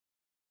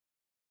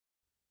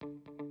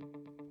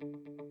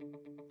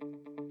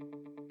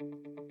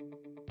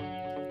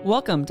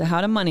Welcome to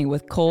How to Money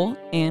with Cole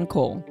and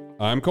Cole.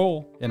 I'm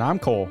Cole. And I'm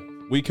Cole.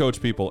 We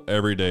coach people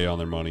every day on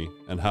their money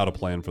and how to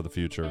plan for the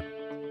future.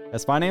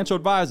 As financial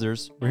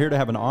advisors, we're here to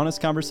have an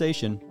honest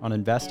conversation on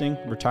investing,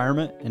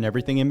 retirement, and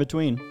everything in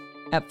between.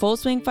 At Full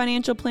Swing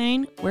Financial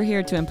Planning, we're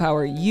here to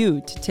empower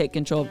you to take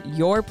control of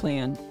your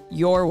plan,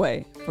 your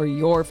way, for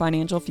your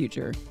financial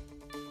future.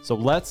 So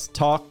let's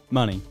talk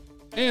money.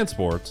 And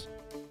sports.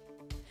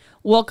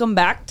 Welcome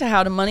back to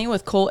How to Money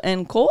with Cole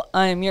and Cole.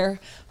 I am your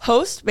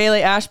host,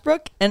 Bailey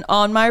Ashbrook, and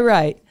on my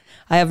right,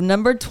 I have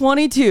number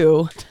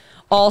 22,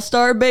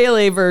 All-Star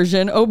Bailey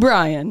version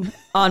O'Brien.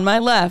 On my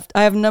left,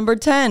 I have number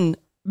 10,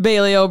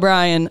 Bailey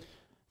O'Brien,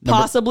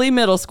 possibly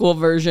middle school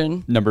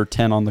version. Number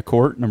 10 on the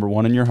court, number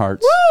 1 in your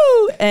hearts.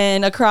 Woo!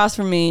 And across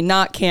from me,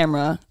 not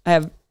camera, I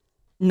have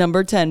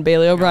number 10,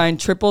 Bailey O'Brien,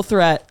 triple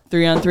threat,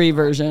 3-on-3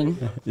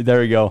 version.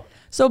 There we go.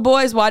 So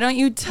boys, why don't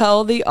you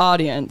tell the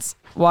audience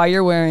why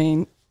you're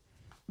wearing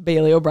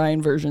Bailey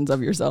O'Brien versions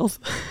of yourself?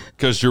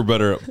 Because you're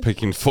better at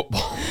picking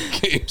football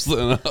games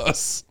than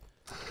us.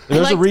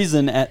 There's a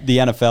reason the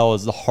NFL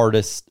is the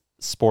hardest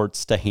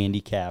sports to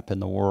handicap in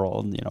the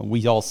world. You know,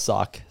 we all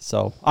suck.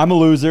 So I'm a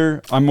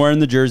loser. I'm wearing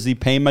the jersey,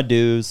 paying my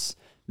dues.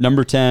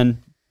 Number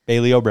 10,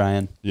 Bailey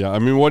O'Brien. Yeah, I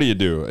mean, what do you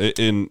do?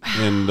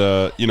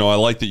 I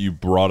like that you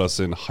brought us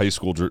in high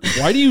school jerseys.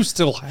 Why do you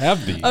still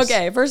have these?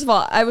 Okay, first of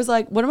all, I was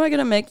like, what am I going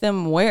to make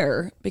them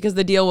wear? Because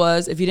the deal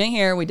was, if you didn't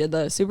hear, we did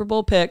the Super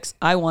Bowl picks.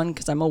 I won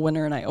because I'm a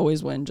winner and I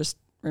always win. Just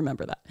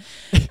remember that.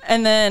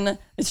 And then,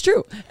 it's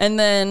true. And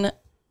then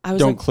I was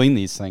Don't like, clean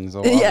these things,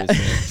 though, yeah.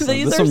 obviously. So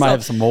These this are one might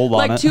have some mold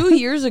on it. Like 2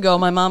 years ago,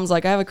 my mom's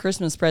like, I have a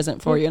Christmas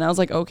present for you. And I was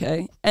like,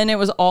 okay. And it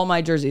was all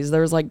my jerseys.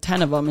 There was like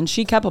 10 of them. And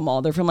she kept them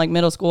all. They're from like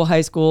middle school,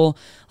 high school.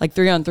 Like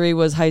 3-on-3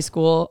 was high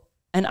school.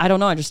 And I don't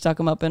know. I just stuck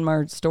them up in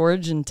my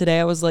storage. And today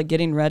I was like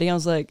getting ready. I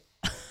was like,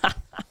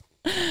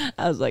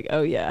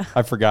 oh yeah.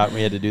 I forgot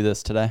we had to do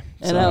this today.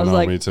 And I was No,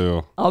 like, me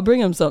too. I'll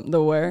bring him something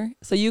to wear.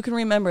 So you can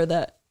remember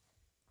that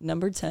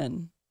number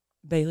 10,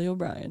 Bailey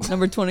O'Brien.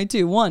 Number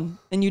 22, 1.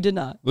 And you did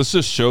not. This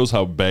just shows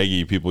how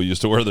baggy people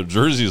used to wear their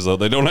jerseys, though.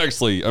 They don't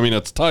actually, I mean,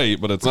 it's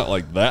tight, but it's not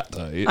like that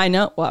tight. I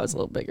know. Well, I was a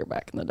little bigger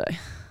back in the day.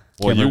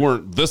 Well, you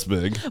weren't this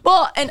big.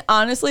 Well, and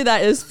honestly,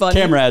 that is funny.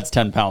 Camera adds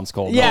 10 pounds,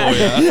 Cole. Yeah.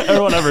 Oh, yeah.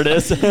 Or whatever it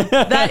is.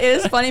 That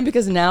is funny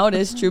because now it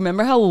is true.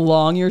 Remember how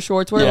long your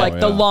shorts were? Yeah.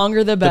 Like the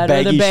longer the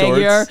better, the baggy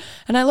baggier. shorts.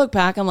 And I look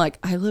back, I'm like,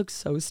 I look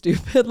so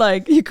stupid.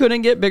 Like you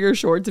couldn't get bigger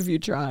shorts if you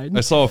tried.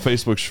 I saw a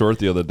Facebook short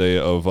the other day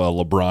of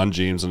LeBron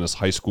James in his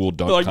high school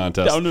dunk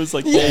contest. Down to his,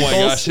 like, Oh my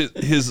ankles.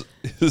 gosh,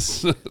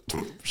 his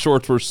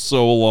shorts were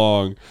so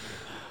long.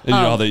 And you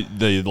know how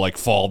they like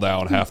fall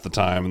down half the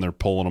time and they're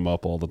pulling them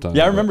up all the time.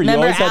 Yeah, I remember you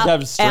always had to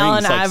have strings.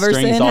 Allen like Iverson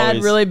strings had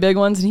always. really big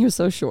ones and he was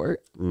so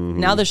short. Mm-hmm.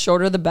 Now the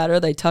shorter the better.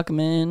 They tuck them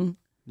in.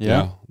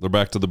 Yeah, they're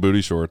back to the booty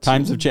shorts.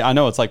 Times have changed. I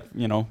know it's like,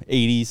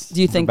 80s.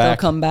 Do you think We're they'll back.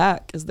 come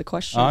back is the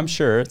question. I'm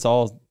sure it's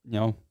all, just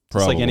like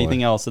Probably.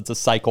 anything else. It's a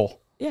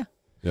cycle. Yeah.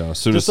 Yeah, as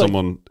soon Just as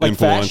someone influential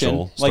fashion,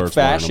 like starts wearing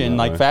fashion, them that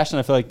like way. fashion.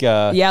 I feel like,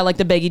 Yeah, like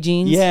the baggy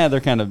jeans. yeah,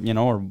 they're kind of,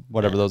 or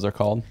whatever those are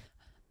called.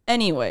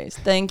 Anyways,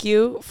 thank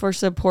you for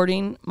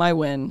supporting my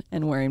win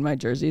and wearing my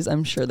jerseys.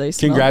 I'm sure they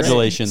smell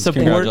Congratulations.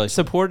 Congratulations.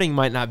 Supporting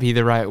might not be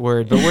the right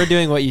word, but we're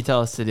doing what you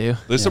tell us to do.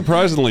 They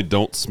surprisingly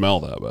don't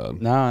smell that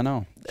bad. No, I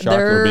know. For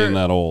They're being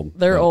that old.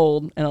 They're Yeah.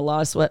 old and a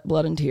lot of sweat,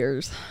 blood, and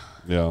tears.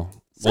 Yeah.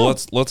 So- Well,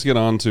 let's get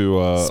on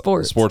to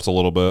Sports. a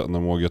little bit, and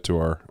then we'll get to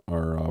our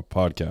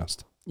podcast.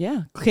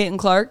 Yeah, Caitlin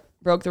Clark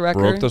broke the record.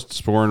 Broke the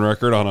scoring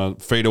record on a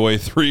fadeaway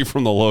 3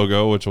 from the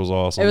logo, which was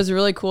awesome. It was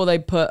really cool. They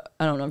put,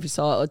 I don't know if you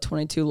saw it, a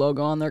 22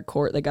 logo on their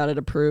court. They got it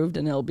approved,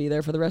 and it'll be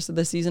there for the rest of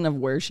the season of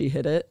where she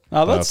hit it.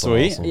 Oh, that's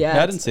sweet. awesome.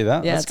 Yeah, I didn't see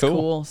that. Yeah, That's it's cool.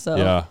 cool. So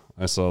Yeah,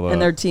 I saw that.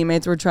 and their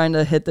teammates were trying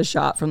to hit the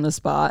shot from the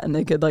spot, and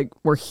they could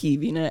were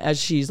heaving it as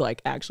she's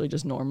actually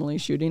just normally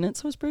shooting it.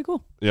 So it's pretty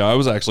cool. Yeah, I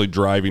was actually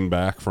driving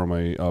back from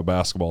a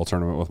basketball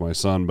tournament with my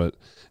son,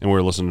 and we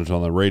were listening to it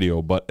on the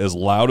radio. But as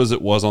loud as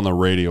it was on the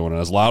radio and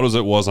as loud as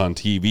it was on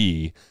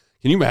TV,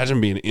 can you imagine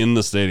being in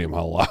the stadium?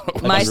 How loud it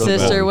was? My really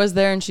sister cool. was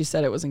there, and she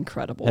said it was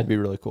incredible. That'd be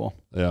really cool.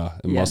 Yeah,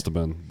 it Yeah. must have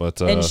been. But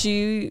And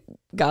she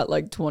got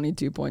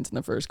 22 points in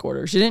the first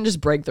quarter. She didn't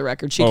just break the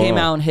record. She Oh, came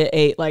no. out and hit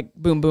 8,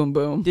 boom, boom,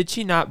 boom. Did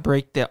she not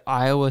break the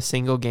Iowa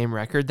single game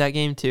record that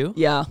game too?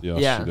 Yeah. yes,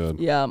 Yeah. she did.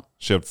 Yeah.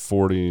 She had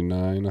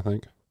 49, I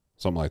think,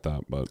 something like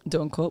that. But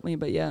Don't quote me,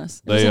 but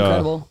yes. It was they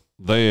incredible.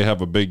 they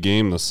have a big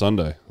game this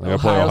Sunday. They got to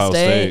play Ohio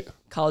State.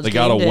 College They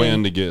got to game day.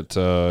 win to get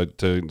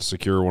to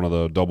secure one of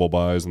the double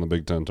buys in the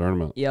Big Ten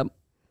tournament. Yep.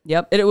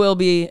 It will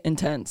be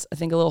intense. I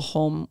think a little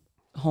home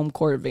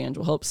court advantage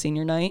will help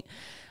senior night.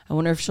 I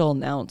wonder if she'll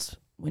announce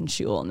when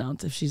she will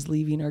announce if she's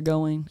leaving or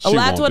going. She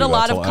That's won't what do a that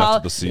lot till of after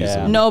college. the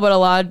season. Yeah. No, but a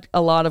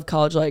lot of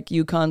college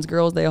UConn's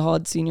girls, they all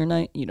had senior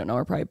night. You don't know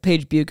her probably.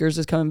 Paige Buchers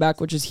is coming back,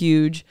 which is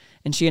huge,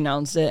 and she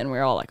announced it, and we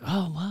are all like,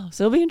 oh wow,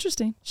 so it'll be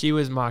interesting. She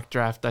was mock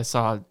draft. I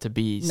saw to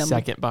be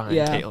second behind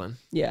yeah. Caitlin.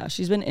 Yeah,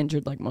 she's been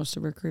injured most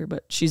of her career,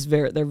 but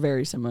they're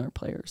very similar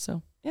players.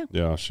 So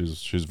Yeah,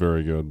 she's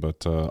very good.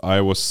 But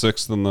Iowa's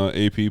 6th in the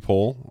AP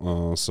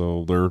poll,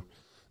 so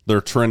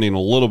they're trending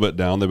a little bit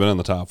down. They've been in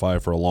the top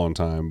 5 for a long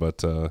time,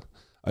 but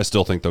I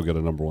still think they'll get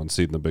a number 1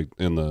 seed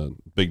in the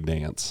big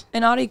dance.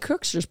 And Audie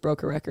Crooks just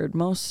broke a record,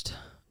 most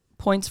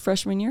points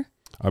freshman year.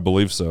 I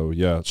believe so.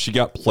 Yeah, she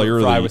got player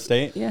For of Iowa the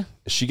State. Yeah.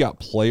 She got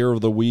player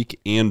of the week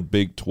and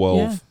Big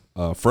 12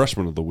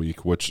 freshman of the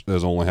week, which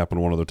has only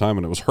happened one other time,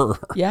 and it was her.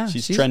 Yeah.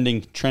 She's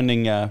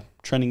trending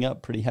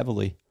up pretty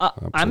heavily. I'm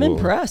Absolutely.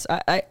 impressed.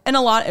 And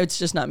it's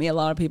just not me. A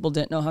lot of people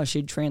didn't know how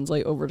she'd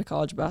translate over to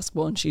college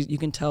basketball, and you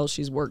can tell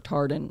she's worked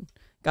hard and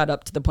got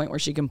up to the point where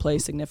she can play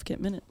significant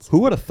minutes. Who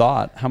would have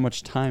thought how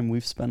much time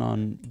we've spent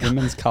on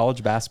women's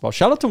college basketball?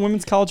 Shout out to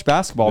women's college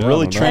basketball, Yeah,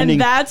 really no doubt. trending.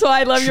 And that's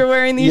why I love you're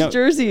wearing these Yeah.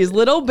 jerseys.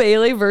 Little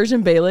Bailey,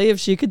 version Bailey, if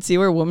she could see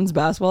where women's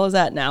basketball is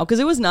at now, because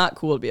it was not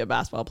cool to be a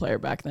basketball player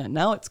back then.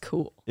 Now it's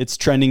cool. It's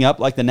trending up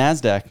like the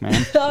NASDAQ,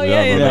 man. Oh,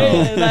 Yeah, yeah, no it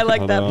doubt. is. I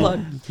like that know.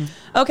 plug.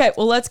 Okay,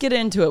 well, let's get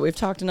into it. We've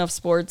talked enough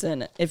sports,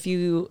 and if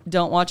you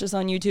don't watch us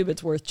on YouTube,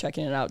 it's worth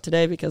checking it out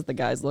today because the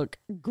guys look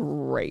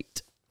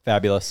great.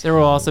 Fabulous. There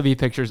will also be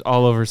pictures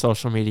all over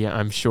social media,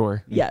 I'm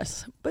sure.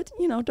 Yes, but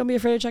don't be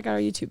afraid to check out our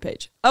YouTube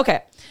page.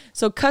 Okay,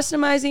 so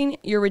customizing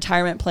your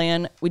retirement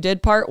plan. We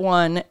did part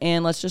 1,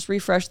 and let's just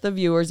refresh the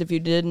viewers. If you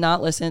did not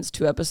listen, it's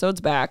 2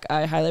 episodes back.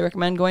 I highly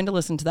recommend going to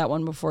listen to that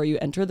one before you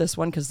enter this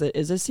one because it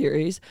is a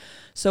series.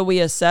 So we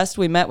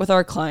met with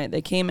our client.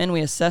 They came in,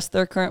 we assessed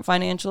their current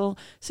financial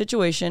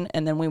situation,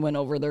 and then we went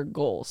over their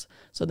goals.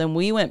 So then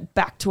we went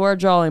back to our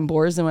drawing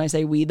boards, and when I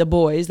say we, the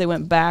boys, they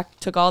went back,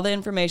 took all the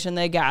information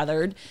they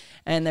gathered,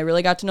 and they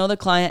really got to know the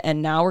client,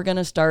 and now we're going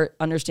to start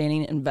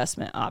understanding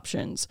investment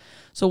options.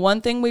 So one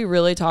thing we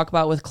really talk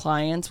about with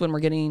clients when we're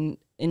getting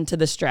into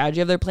the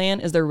strategy of their plan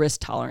is their risk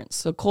tolerance.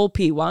 So Cole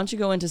P, why don't you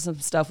go into some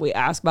stuff we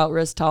ask about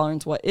risk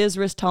tolerance, what is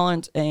risk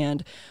tolerance,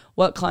 and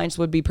what clients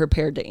would be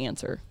prepared to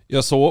answer? Yeah,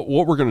 so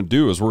what we're going to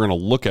do is we're going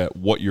to look at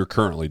what you're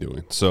currently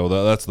doing. So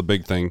that's the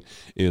big thing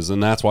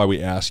and that's why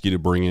we ask you to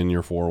bring in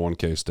your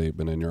 401k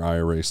statement and your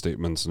IRA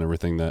statements and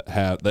everything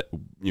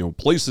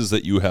places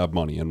that you have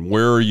money and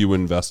where are you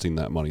investing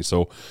that money.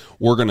 So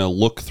we're going to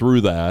look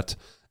through that.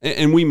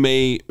 And we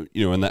may,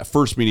 in that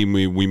first meeting,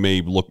 we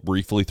may look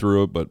briefly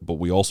through it, but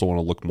we also want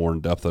to look more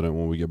in depth at it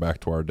when we get back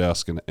to our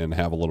desk and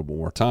have a little bit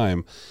more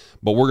time.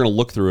 But we're going to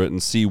look through it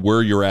and see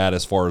where you're at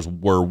as far as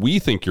where we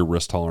think your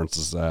risk tolerance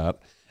is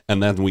at.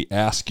 And then we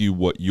ask you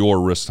what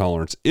your risk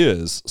tolerance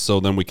is.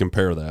 So then we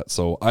compare that.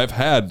 So I've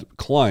had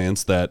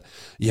clients that,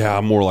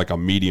 I'm more like a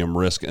medium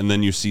risk. And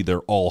then you see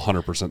they're all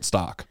 100%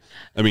 stock.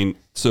 I mean,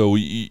 so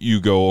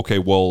you go, okay,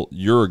 well,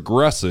 you're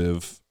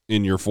aggressive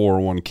in your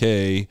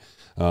 401k.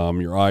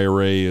 Your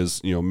IRA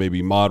is,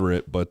 maybe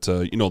moderate, but,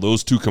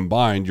 those two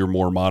combined, you're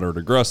more moderate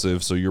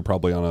aggressive. So you're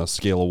probably on a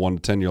scale of 1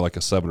 to 10, you're like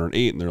a 7 or an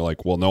 8. And they're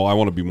like, well, no, I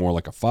want to be more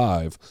like a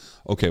 5.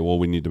 Okay, well,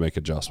 we need to make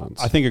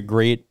adjustments. I think a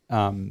great,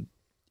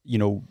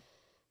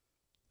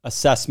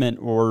 assessment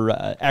or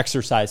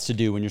exercise to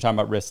do when you're talking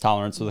about risk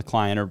tolerance with a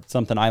client, or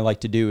something I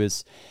like to do,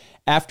 is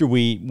after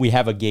we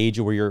have a gauge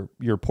of where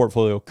your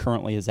portfolio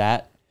currently is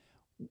at,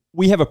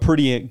 we have a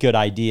pretty good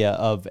idea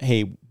of,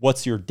 hey,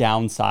 what's your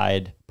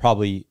downside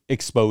probably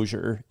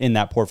exposure in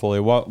that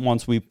portfolio.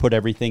 Once we put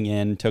everything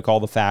in, took all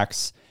the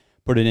facts,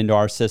 put it into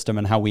our system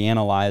and how we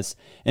analyze,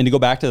 and to go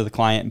back to the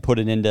client and put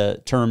it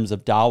into terms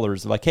of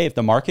dollars, like, hey, if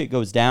the market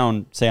goes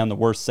down, say on the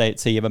worst, say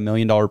you have $1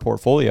 million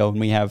portfolio and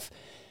we have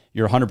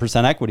your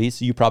 100% equity,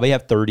 so you probably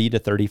have 30 to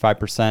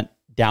 35%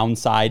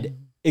 downside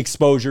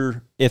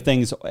exposure if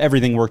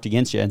everything worked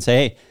against you, and say,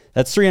 hey,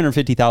 that's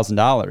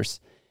 $350,000.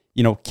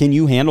 Can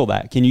you handle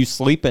that? Can you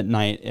sleep at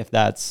night if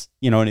that's,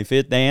 and if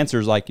the answer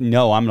is like,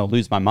 no, I'm going to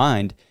lose my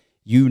mind,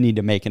 you need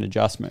to make an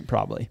adjustment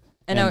probably.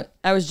 And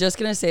I was just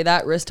going to say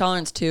that risk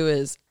tolerance too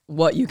is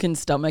what you can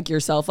stomach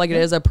yourself. Like, it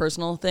is a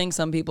personal thing.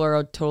 Some people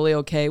are totally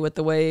okay with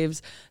the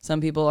waves.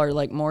 Some people are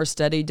like more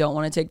steady, don't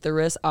want to take the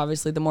risk.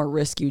 Obviously, the more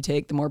risk you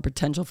take, the more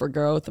potential for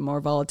growth, the more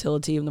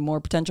volatility, and the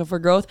more potential for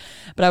growth.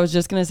 But I was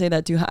just going to say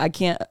that too.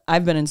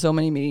 I've been in so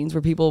many meetings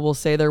where people will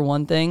say they're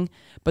one thing,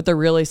 but they're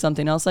really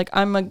something else. Like,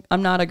 I'm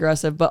not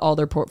aggressive, but all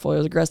their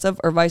portfolios aggressive,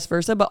 or vice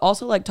versa. But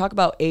also, like, talk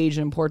about age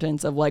and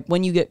importance of, like,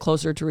 when you get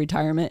closer to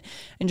retirement,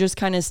 and just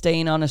kind of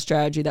staying on a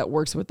strategy that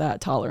works with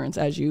that tolerance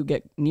as you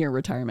get near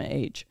retirement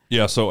age.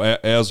 Yeah, so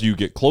as you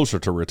get closer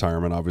to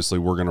retirement, obviously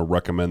we're going to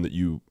recommend that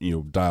you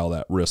dial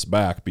that risk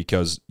back,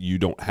 because you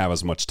don't have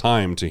as much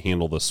time to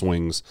handle the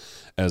swings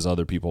as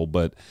other people.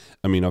 But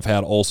I mean, I've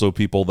had also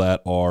people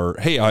that are,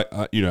 hey,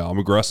 I'm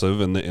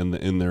aggressive in their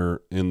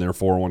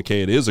 401k.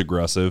 It is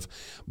aggressive,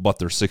 but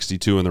they're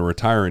 62 and they're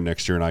retiring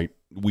next year, and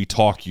we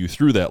talk you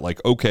through that, like,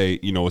 okay,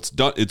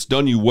 it's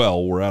done you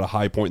well. We're at a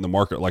high point in the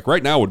market. Like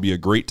right now would be a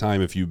great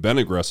time, if you've been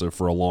aggressive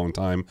for a long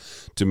time,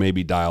 to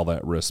maybe dial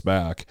that risk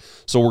back.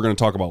 So we're going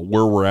to talk about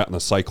where we're at in the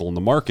cycle in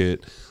the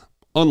market.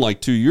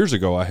 Unlike 2 years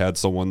ago, I had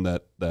someone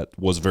that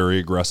was very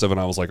aggressive, and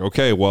I was like,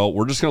 okay, well,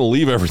 we're just going to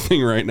leave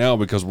everything right now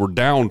because we're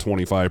down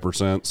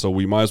 25%. So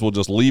we might as well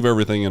just leave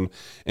everything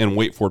and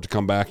wait for it to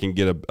come back and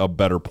get a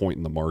better point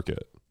in the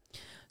market.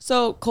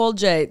 So, Cole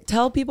J,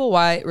 tell people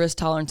why risk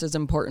tolerance is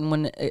important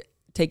when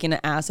taking an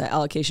asset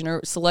allocation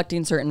or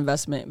selecting certain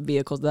investment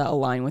vehicles that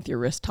align with your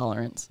risk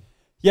tolerance.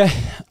 Yeah.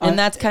 And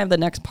that's kind of the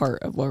next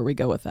part of where we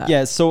go with that.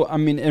 Yeah. So, I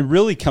mean, it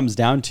really comes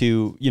down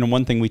to,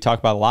 one thing we talk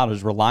about a lot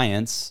is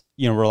reliance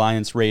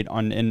rate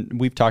on, and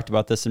we've talked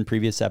about this in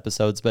previous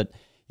episodes, but,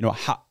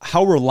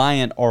 how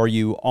reliant are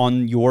you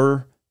on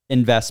your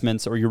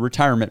investments or your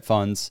retirement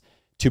funds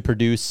to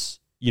produce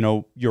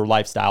your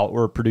lifestyle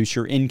or produce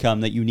your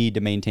income that you need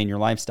to maintain your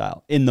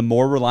lifestyle. And the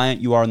more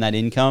reliant you are on that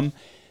income,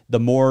 the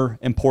more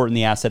important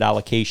the asset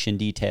allocation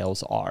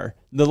details are.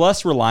 The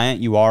less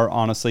reliant you are,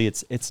 honestly,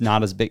 it's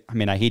not as big. I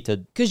mean, I hate to,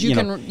 because you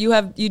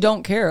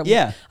don't care.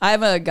 Yeah. I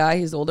have a guy,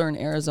 he's older in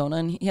Arizona,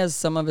 and he has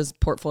some of his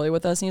portfolio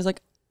with us, and he's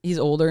like, he's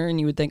older, and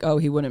you would think, oh,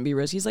 he wouldn't be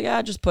risky. He's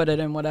like, just put it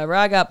in whatever.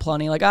 I got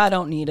plenty. Like, I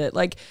don't need it.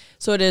 Like,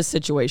 so it is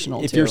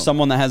situational. If you're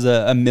someone that has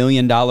a $1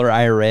 million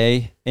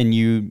IRA and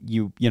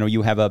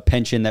you have a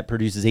pension that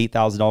produces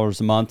 $8,000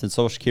 a month and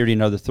Social Security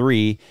another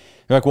 $3,000,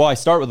 you're like, well, I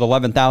start with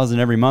 $11,000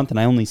 every month and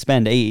I only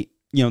spend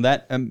 $8,000.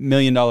 That $1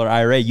 million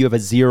IRA, you have a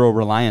 0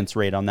 reliance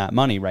rate on that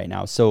money right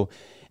now. So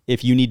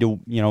if you need to,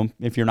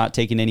 if you're not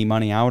taking any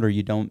money out or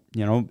you don't,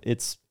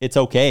 it's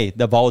okay.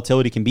 The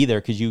volatility can be there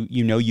because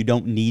you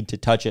don't need to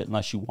touch it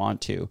unless you want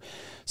to.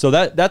 So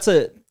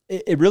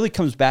it really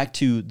comes back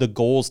to the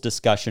goals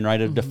discussion,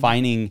 right? Of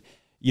defining,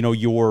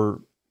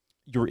 your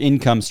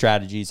income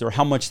strategies or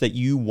how much that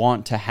you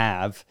want to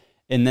have.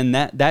 And then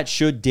that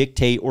should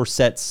dictate or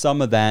set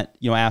some of that,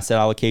 asset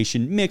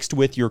allocation mixed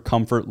with your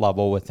comfort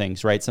level with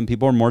things, right? Some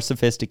people are more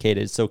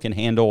sophisticated, so can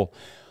handle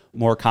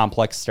more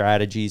complex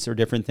strategies or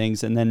different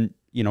things. And then,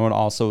 it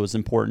also is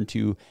important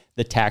to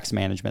the tax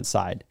management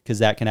side because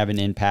that can have an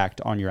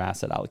impact on your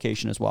asset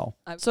allocation as well.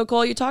 So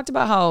Cole, you talked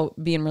about how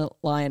being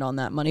reliant on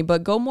that money,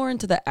 but go more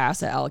into the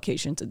asset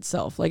allocations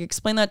itself. Like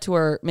explain that to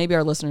our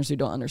listeners who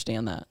don't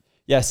understand that.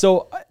 Yeah.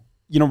 So,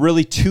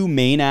 really 2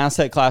 main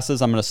asset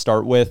classes I'm going to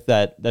start with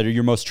that are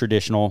your most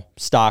traditional: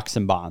 stocks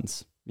and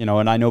bonds.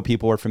 And I know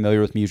people are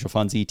familiar with mutual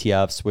funds,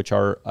 ETFs, which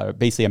are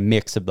basically a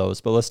mix of those.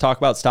 But let's talk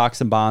about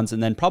stocks and bonds.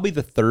 And then probably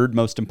the third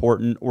most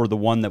important, or the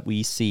one that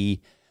we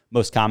see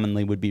most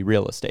commonly, would be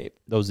real estate.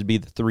 Those would be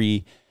the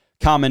 3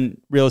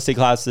 common real estate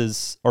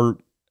classes or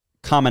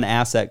common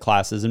asset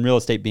classes. And real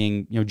estate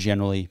being,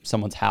 generally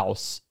someone's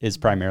house is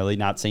primarily,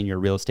 not saying you're a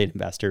real estate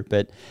investor,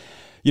 but,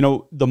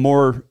 the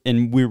more,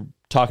 and we're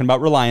talking about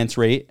reliance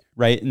rate,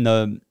 right? And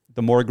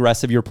the more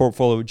aggressive your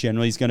portfolio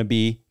generally is going to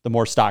be, the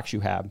more stocks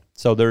you have.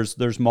 So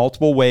there's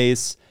multiple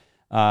ways,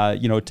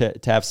 to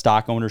have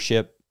stock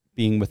ownership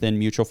being within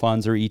mutual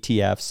funds or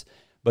ETFs.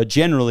 But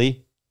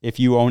generally, if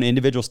you own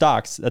individual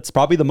stocks, that's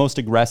probably the most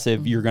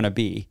aggressive you're going to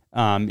be,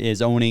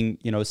 is owning,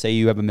 say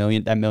you have that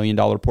 $1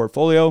 million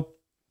portfolio,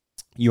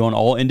 you own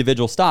all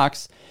individual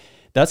stocks.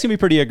 That's going to be a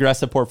pretty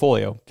aggressive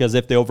portfolio because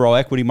if the overall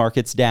equity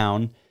market's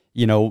down,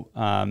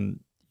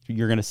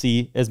 you're going to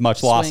see as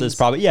much losses Swings.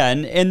 probably. Yeah.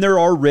 And there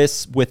are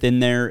risks within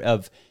there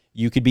of,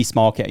 you could be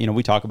small cap,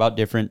 we talk about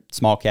different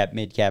small cap,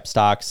 mid cap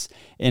stocks.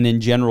 And in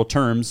general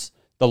terms,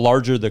 the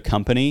larger the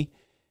company,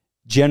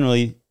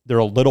 generally they're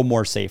a little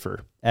more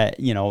safer,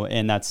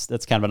 and that's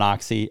kind of an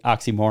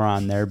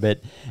oxymoron there,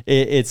 but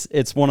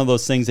it's one of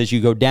those things. As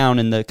you go down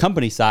in the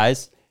company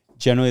size,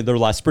 generally they're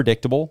less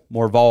predictable,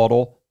 more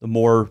volatile, the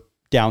more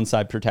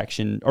downside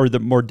protection or the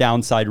more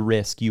downside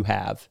risk you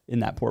have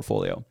in that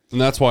portfolio.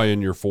 And that's why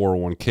in your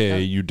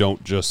 401k, you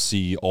don't just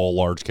see all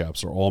large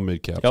caps or all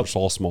mid caps or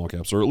all small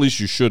caps, or at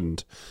least you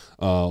shouldn't.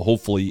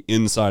 Hopefully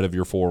inside of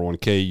your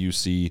 401k, you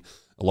see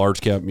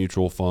large cap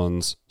mutual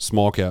funds,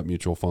 small cap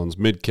mutual funds,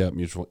 mid cap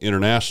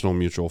international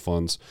mutual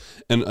funds,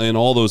 and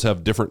all those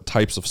have different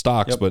types of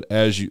stocks. But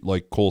as you,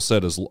 like Cole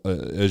said,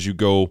 as you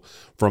go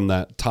from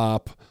that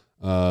top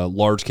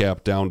large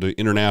cap down to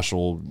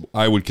international,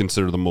 I would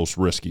consider the most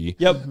risky.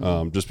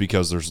 Just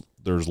because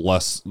there's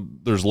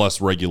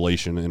less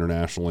regulation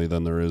internationally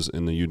than there is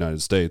in the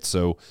United States.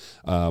 So,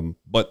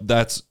 but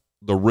that's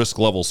the risk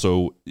level.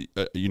 So,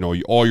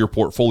 all your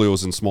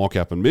portfolios in small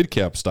cap and mid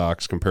cap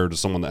stocks compared to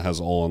someone that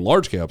has all in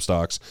large cap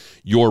stocks,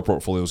 your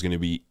portfolio is going to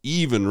be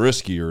even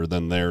riskier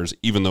than theirs,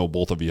 even though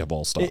both of you have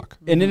all stock.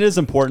 And it is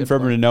important for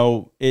everyone to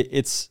know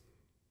it's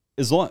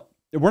as long.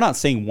 We're not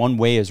saying one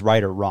way is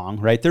right or wrong,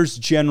 right? There's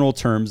general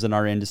terms in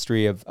our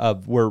industry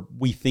of where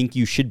we think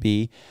you should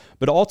be.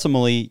 But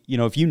ultimately,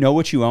 if you know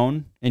what you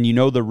own and you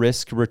know the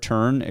risk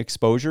return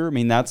exposure, I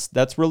mean,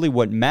 that's really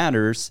what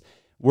matters.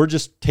 We're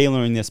just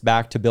tailoring this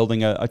back to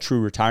building a true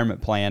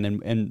retirement plan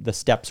and the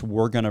steps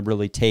we're going to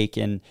really take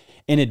and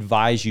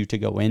advise you to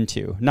go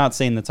into. Not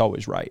saying that's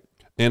always right.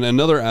 And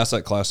another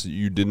asset class that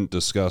you didn't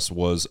discuss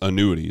was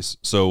annuities.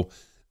 So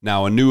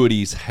now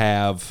annuities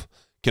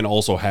can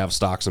also have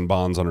stocks and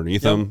bonds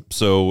underneath them.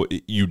 So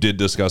you did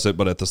discuss it,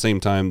 but at the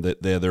same time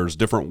that there's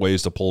different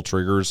ways to pull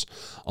triggers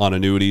on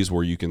annuities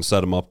where you can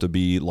set them up to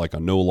be like a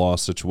no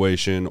loss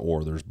situation,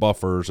 or there's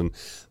buffers. And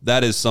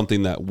that is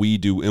something that we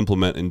do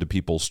implement into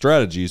people's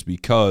strategies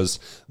because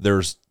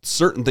there's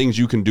certain things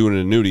you can do in an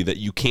annuity that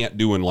you can't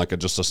do in like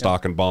just a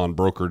stock and bond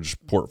brokerage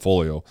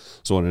portfolio.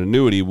 So in an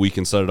annuity, we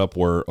can set it up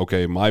where,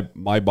 okay, my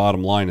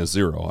bottom line is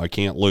 0. I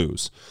can't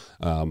lose.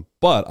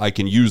 But I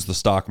can use the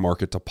stock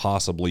market to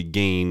possibly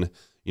gain,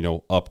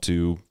 up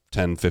to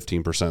 10,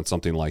 15%,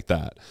 something like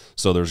that.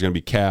 So there's going to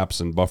be caps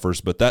and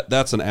buffers, but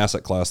that's an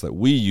asset class that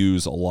we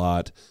use a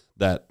lot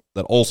that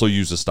also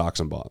uses stocks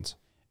and bonds.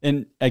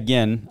 And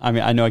again, I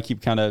mean, I know I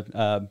keep kind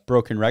of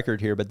broken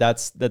record here, but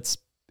it's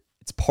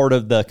part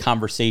of the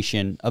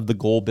conversation of the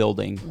goal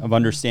building, of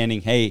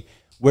understanding, hey,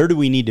 where do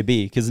we need to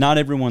be? Because not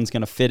everyone's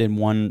going to fit in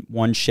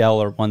one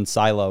shell or one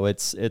silo.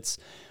 It's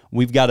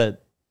we've got to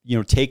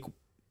take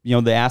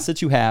the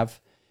assets you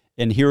have,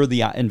 and here are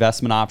the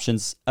investment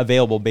options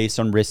available based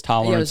on risk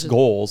tolerance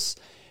goals.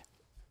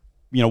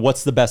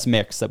 What's the best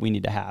mix that we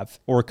need to have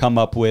or come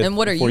up with? And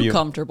what are you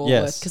comfortable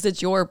with? Because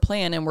it's your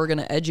plan, and we're going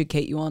to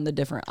educate you on the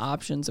different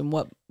options and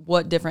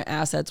what different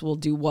assets will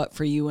do what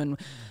for you and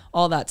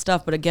all that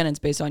stuff. But again, it's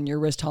based on your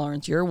risk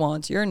tolerance, your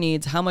wants, your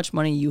needs, how much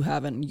money you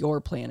have in your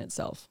plan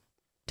itself.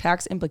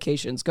 Tax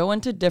implications. Go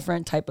into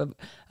different type of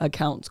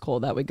accounts,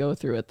 Cole, that we go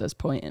through at this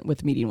point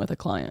with meeting with a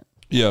client.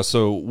 Yeah,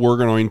 so we're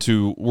going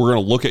to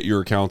look at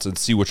your accounts and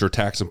see what your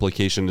tax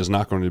implication is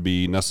not going to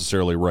be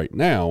necessarily right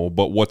now,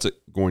 but what's it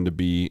going to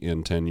be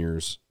in 10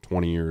 years,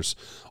 20 years,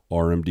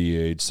 RMD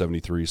age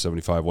 73,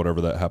 75,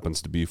 whatever that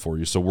happens to be for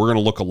you. So we're going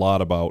to look a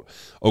lot about,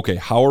 okay,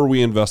 how are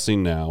we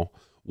investing now?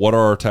 What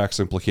are our tax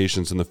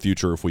implications in the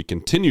future if we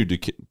continue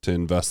to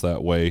invest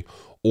that way,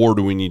 or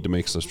do we need to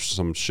make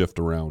some shift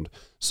around?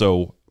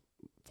 So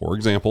for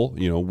example,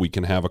 we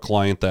can have a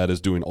client that is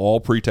doing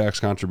all pre-tax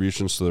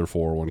contributions to their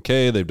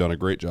 401k. They've done a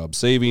great job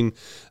saving.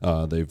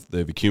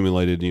 They've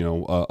accumulated,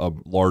 a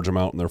large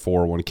amount in their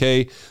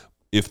 401k.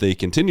 If they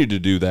continue to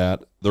do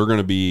that, they're going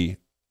to be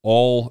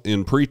all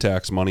in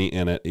pre-tax money,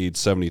 and at age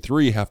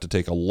 73 have to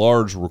take a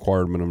large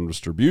required minimum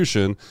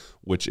distribution,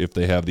 which if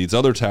they have these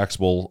other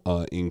taxable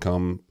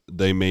income,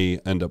 they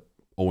may end up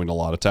owing a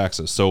lot of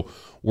taxes. So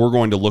we're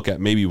going to look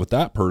at, maybe with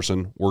that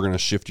person, we're going to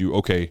shift you.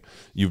 Okay,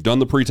 you've done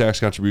the pre-tax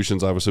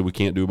contributions. Obviously we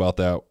can't do about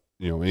that,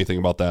 anything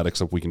about that,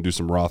 except we can do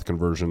some Roth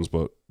conversions,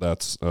 but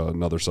that's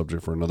another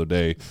subject for another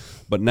day.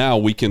 But now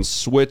we can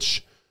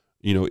switch,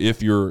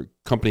 if your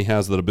company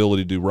has that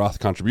ability to do Roth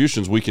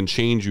contributions, we can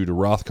change you to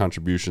Roth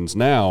contributions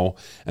now,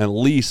 and at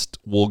least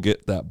we'll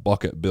get that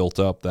bucket built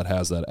up that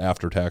has that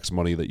after-tax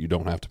money that you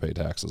don't have to pay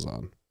taxes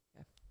on.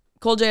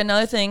 Cole J,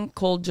 another thing,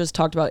 Cole just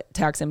talked about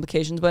tax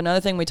implications, but another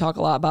thing we talk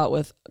a lot about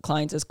with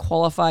clients is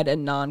qualified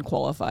and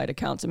non-qualified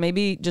accounts. And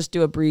maybe just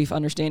do a brief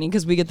understanding,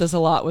 because we get this a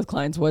lot with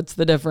clients. What's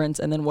the difference?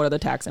 And then what are the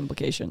tax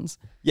implications?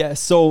 Yeah,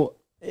 so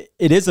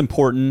it is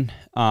important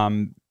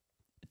to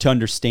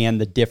understand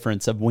the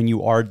difference of when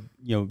you are,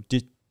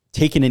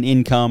 taking an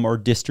income or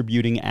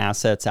distributing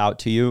assets out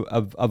to you,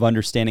 of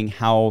understanding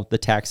how the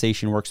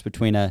taxation works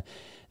between a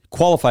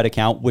qualified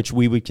account, which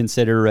we would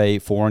consider a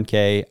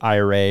 401k,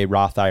 IRA,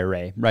 Roth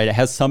IRA, right? It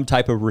has some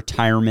type of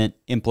retirement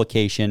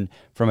implication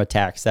from a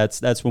tax.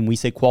 That's when we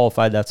say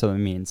qualified, that's what it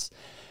means.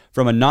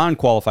 From a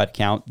non-qualified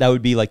account, that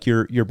would be like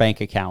your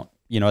bank account,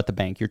 at the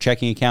bank, your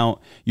checking account,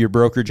 your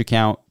brokerage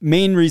account.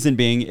 Main reason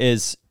being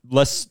is,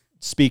 let's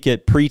speak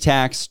at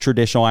pre-tax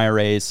traditional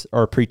IRAs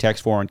or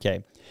pre-tax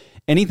 401k.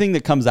 Anything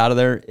that comes out of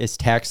there is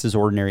taxed as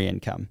ordinary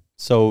income.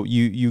 So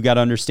you got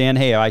to understand,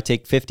 hey, I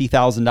take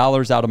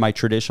 $50,000 out of my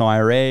traditional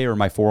IRA or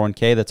my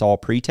 401k, that's all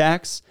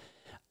pre-tax.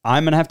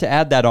 I'm going to have to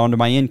add that onto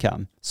my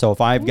income. So if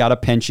I've got a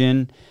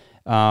pension,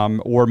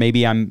 or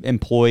maybe I'm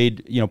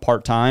employed,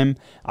 part-time,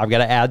 I've got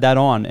to add that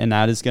on, and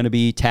that is going to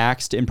be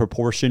taxed in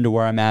proportion to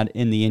where I'm at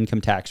in the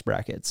income tax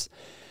brackets.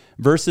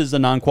 Versus a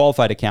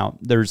non-qualified account,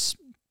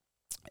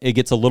 it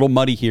gets a little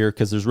muddy here,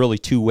 because there's really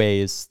two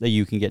ways that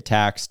you can get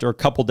taxed, or a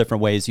couple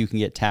different ways you can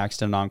get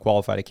taxed in a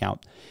non-qualified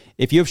account.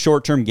 If you have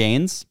short-term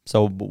gains,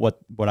 so what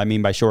I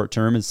mean by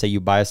short-term is, say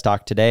you buy a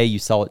stock today, you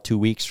sell it 2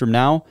 weeks from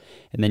now,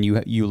 and then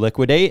you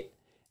liquidate,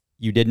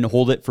 you didn't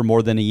hold it for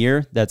more than a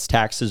year, that's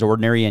taxed as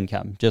ordinary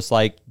income, just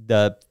like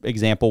the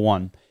example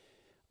one.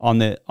 On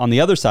the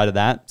other side of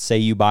that, say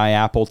you buy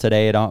Apple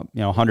today at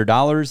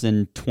 $100,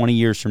 and 20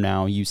 years from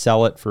now you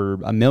sell it for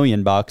 $1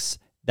 million,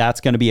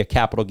 that's going to be a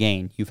capital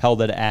gain. You've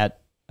held it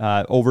at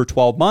over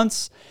 12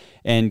 months,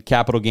 and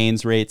capital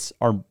gains rates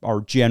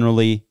are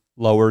generally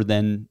lower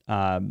than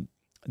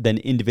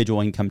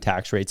individual income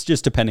tax rates,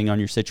 just depending on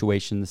your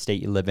situation, the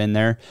state you live in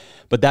there.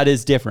 But that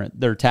is different.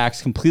 They're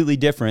taxed completely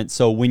different.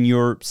 So when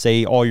you're,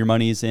 say, all your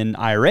money's in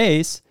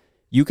IRAs,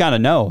 you kind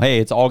of know, hey,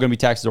 it's all going to be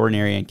taxed as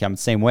ordinary income the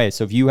same way.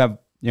 So if you have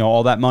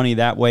all that money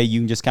that way, you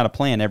can just kind of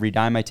plan, every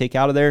dime I take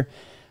out of there,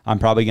 I'm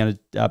probably going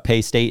to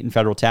pay state and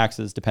federal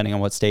taxes, depending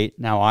on what state.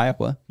 Now,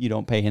 Iowa, you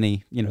don't pay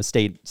any,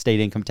 state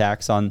income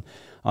tax on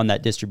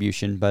that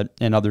distribution, but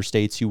in other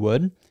states you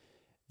would.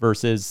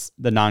 Versus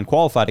the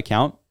non-qualified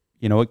account,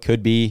 it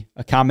could be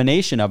a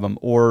combination of them,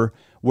 or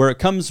where it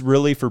comes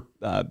really for,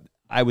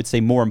 I would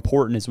say more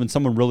important is when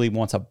someone really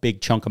wants a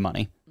big chunk of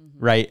money,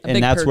 right?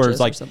 And that's where it's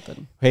like,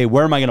 hey,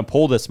 where am I going to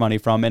pull this money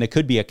from? And it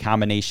could be a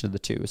combination of the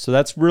two. So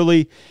that's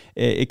really,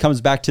 it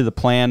comes back to the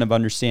plan of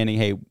understanding,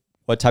 hey,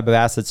 what type of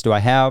assets do I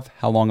have?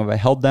 How long have I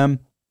held them?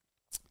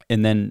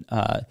 And then,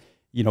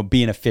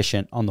 being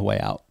efficient on the way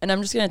out. And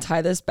I'm just going to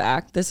tie this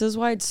back. This is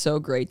why it's so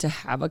great to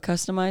have a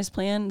customized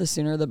plan. The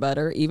sooner the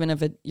better, even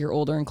if you're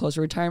older and close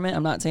to retirement.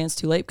 I'm not saying it's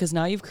too late because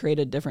now you've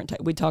created different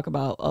type. We talk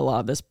about a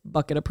lot of this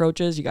bucket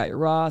approaches. You got your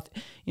Roth,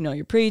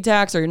 your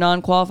pre-tax or your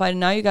non-qualified. And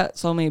now you got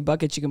so many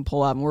buckets you can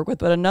pull out and work with.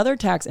 But another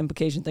tax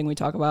implication thing we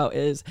talk about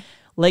is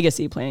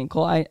legacy planning.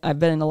 Cole, I've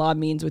been in a lot of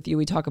meetings with you.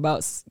 We talk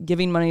about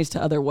giving monies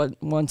to other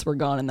once we're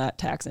gone and that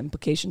tax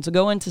implication. So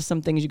go into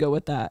some things you go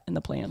with that in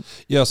the plan.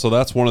 Yeah, so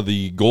that's one of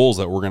the goals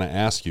that we're going to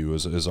ask you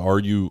is are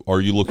you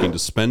looking to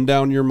spend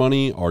down your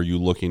money? Are you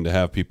looking to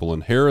have people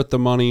inherit the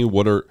money?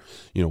 What are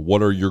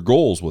your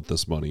goals with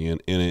this money?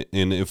 And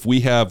if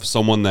we have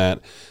someone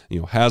that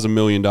has $1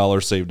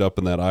 million saved up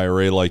in that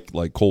IRA,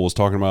 like Cole was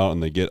talking about,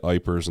 and they get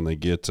IPERS and they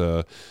get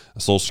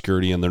Social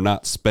Security, and they're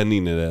not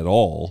spending it at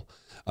all.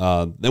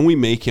 Then we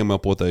may come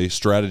up with a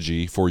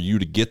strategy for you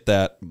to get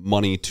that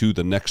money to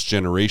the next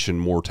generation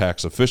more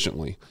tax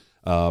efficiently.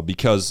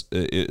 Because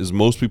as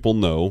most people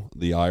know,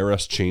 the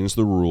IRS changed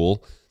the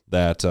rule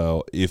that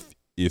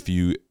if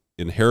you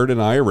inherit an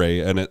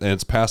IRA and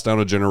it's passed down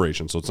a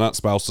generation, so it's not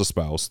spouse to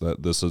spouse,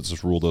 that this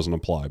rule doesn't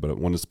apply. But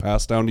when it's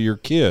passed down to your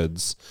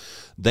kids,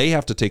 they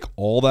have to take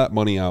all that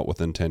money out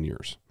within 10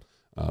 years.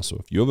 So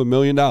if you have $1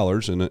 million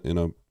in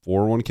a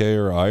 401k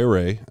or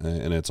IRA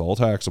and it's all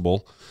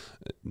taxable,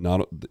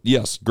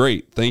 yes,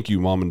 great. Thank you,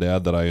 mom and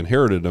dad, that I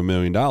inherited $1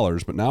 million,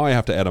 but now I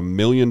have to add $1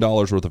 million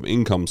worth of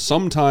income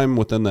sometime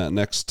within that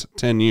next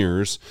 10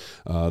 years.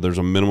 There's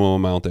a minimum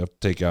amount they have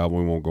to take out.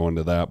 We won't go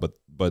into that, but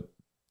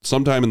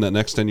sometime in that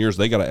next 10 years,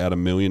 they got to add $1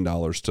 million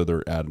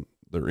to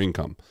their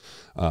income.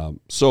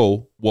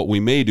 So what we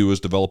may do is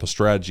develop a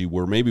strategy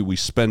where maybe we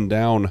spend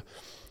down,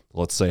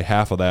 let's say,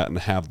 half of that and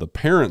have the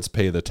parents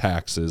pay the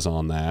taxes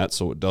on that,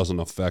 so it doesn't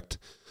affect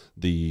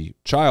the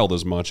child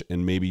as much,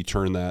 and maybe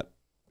turn that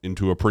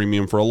into a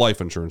premium for a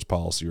life insurance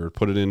policy, or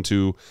put it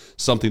into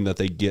something that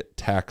they get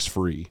tax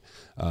free.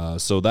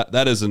 So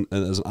that is an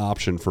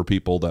option for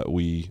people that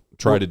we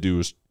try to do,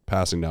 is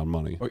passing down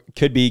money. Or it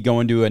could be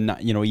going to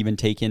even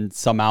taking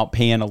some out,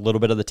 paying a little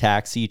bit of the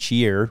tax each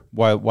year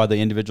while the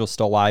individual's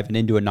still alive, and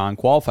into a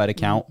non-qualified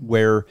account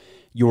where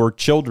your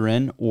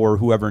children or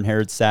whoever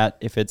inherits that,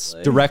 if it's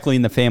directly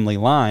in the family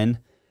line,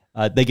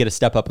 they get a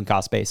step up in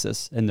cost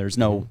basis, and there's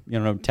no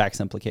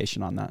tax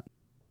implication on that.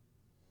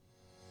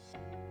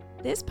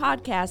 This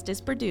podcast is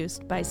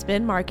produced by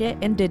Spin Market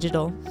and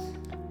Digital.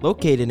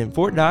 Located in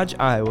Fort Dodge,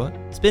 Iowa,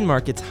 Spin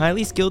Market's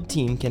highly skilled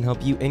team can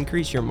help you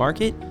increase your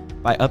market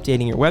by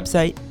updating your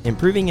website,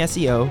 improving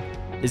SEO,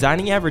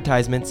 designing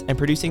advertisements, and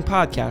producing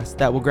podcasts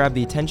that will grab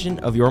the attention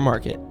of your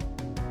market.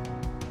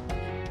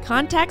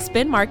 Contact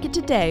Spin Market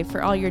today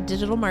for all your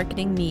digital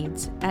marketing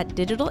needs at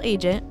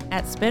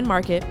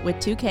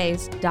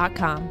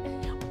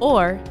digitalagent@spinmarketwith2ks.com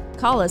or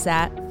call us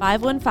at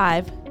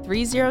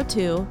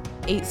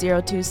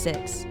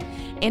 515-302-8026.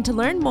 And to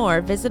learn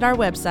more, visit our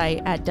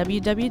website at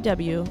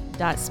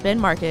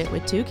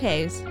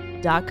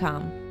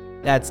www.spinmarketwith2ks.com.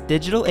 That's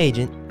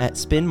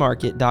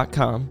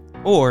digitalagent@spinmarket.com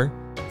or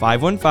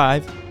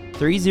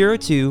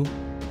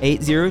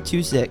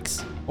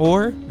 515-302-8026,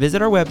 or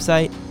visit our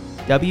website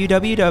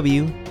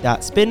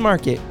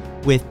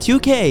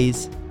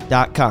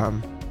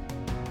www.spinmarketwith2ks.com.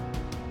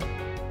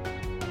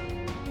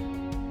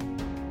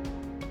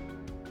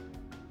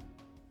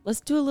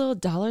 Let's do a little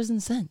dollars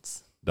and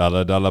cents.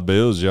 Dollar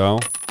bills, y'all.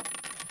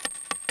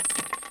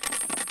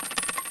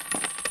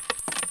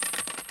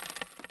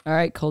 All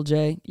right, Cole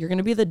J, you're going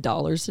to be the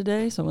dollars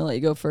today, so I'm going to let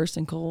you go first.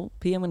 And Cole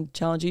P, I'm going to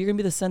challenge you. You're going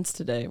to be the cents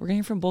today. We're going to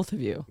hear from both of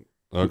you.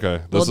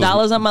 Okay. Little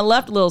dollars on my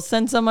left, little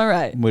cents on my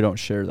right. We don't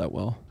share that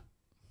well.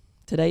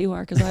 Today you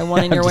are, because I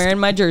won and you're wearing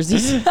my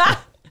jerseys.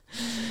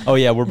 Oh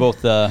yeah, we're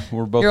both.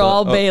 You're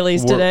all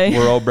Baileys today.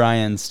 We're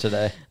O'Briens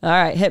today. All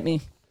right, hit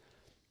me.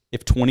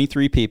 If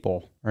 23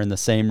 people are in the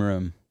same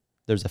room,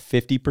 there's a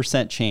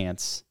 50%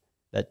 chance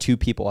that 2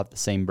 people have the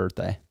same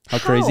birthday. How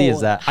crazy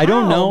is that? How? I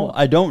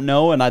don't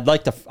know. And I'd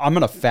like to,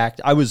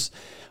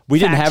 We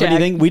didn't have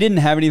anything. We didn't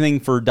have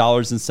anything for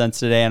dollars and cents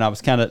today. And I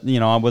was kind of,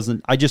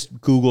 I just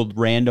Googled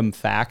random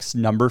facts,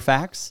 number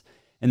facts.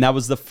 And that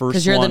was the first one.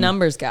 Because you're the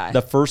numbers guy.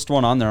 The first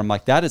one on there. I'm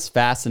like, that is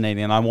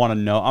fascinating. And I want to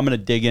know. I'm going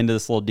to dig into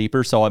this a little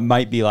deeper. So it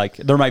might be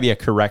there might be a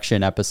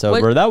correction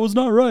episode where that was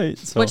not right.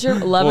 So. What's your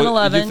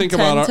 11-11,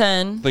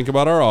 10-10? Think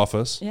about our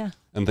office. Yeah.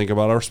 And think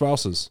about our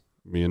spouses.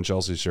 Me and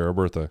Chelsea share a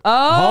birthday.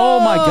 Oh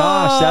my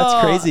gosh,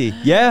 that's crazy.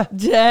 Yeah.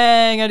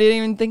 Dang, I didn't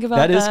even think about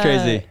that. That is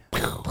crazy.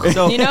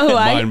 So, you know who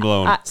Mind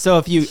blown. So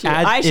if you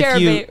add, I share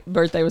a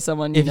birthday with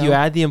someone. If you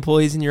add the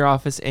employees in your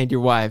office and your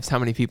wives, how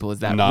many people is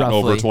that? Not roughly?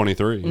 over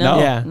 23. No.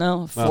 Yeah.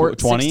 No. 20?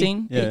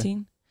 16, Yeah.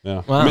 18.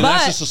 Yeah. Wow. I mean,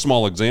 that's But- just a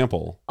small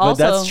example.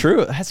 Also, But that's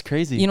true. That's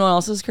crazy. You know what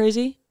else is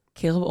crazy?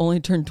 Caleb only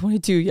turned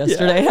 22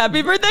 yesterday.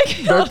 Happy birthday,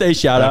 Caleb. Birthday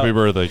shout out. Happy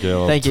birthday,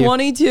 Caleb. Thank you.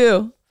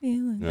 22.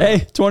 feeling.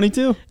 Hey,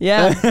 22.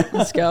 Yeah,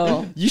 let's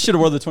go. You should have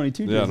wore the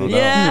 22 jersey. Yeah, no doubt.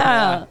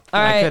 Yeah.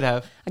 All right. I could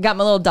have. I got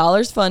my little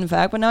dollars fun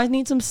fact, but now I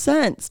need some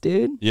cents,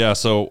 dude. Yeah,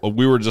 so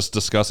we were just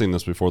discussing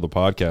this before the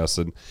podcast,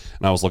 and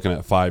I was looking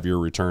at 5-year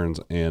returns,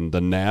 and the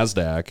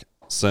NASDAQ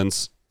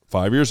since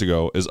 5 years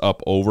ago is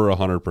up over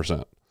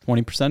 100%.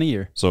 20% a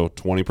year. So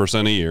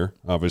 20% a year.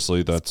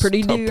 Obviously, that's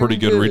pretty a damn pretty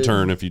good good.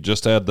 return. If you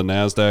just had the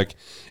NASDAQ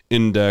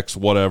index,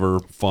 whatever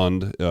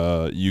fund,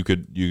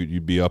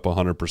 you'd be up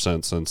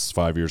 100% since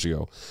 5 years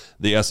ago.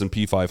 The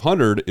S&P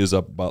 500 is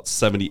up about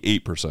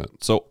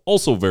 78%. So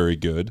also very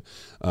good.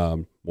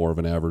 More of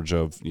an average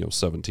of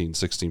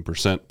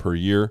 17-16% per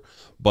year.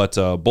 But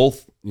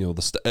both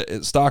the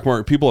stock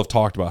market, people have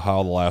talked about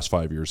how the last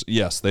 5 years,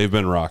 yes, they've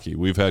been rocky.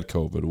 We've had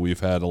COVID.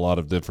 We've had a lot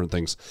of different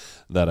things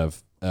that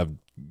have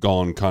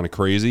gone kind of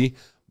crazy,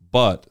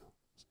 but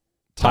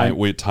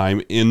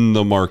time in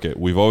the market.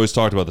 We've always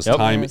talked about this. Yep.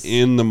 Time Yes.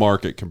 in the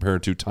market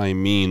compared to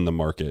timing the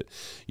market.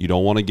 You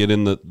don't want to get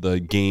in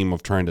the game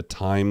of trying to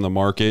time the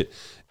market.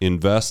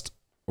 Invest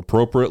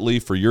appropriately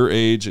for your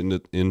age into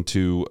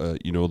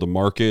the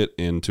market,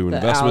 into The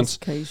investments.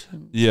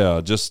 allocation. Yeah,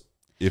 just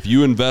if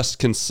you invest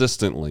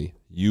consistently,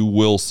 you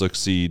will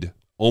succeed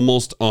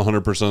almost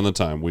 100% of the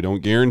time. We don't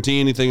guarantee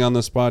anything on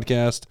this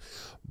podcast,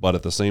 but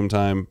at the same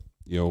time,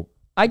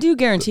 I do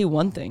guarantee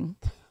one thing,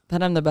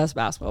 that I'm the best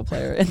basketball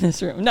player in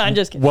this room. No, I'm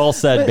just kidding. Well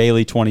said,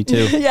 Bailey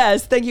 22.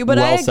 Yes, thank you. But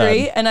I Well said.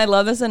 agree, and I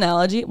love this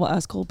analogy. Well,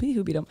 ask Cole P.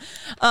 who beat him.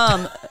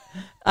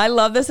 I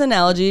love this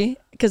analogy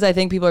because I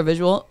think people are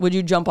visual. Would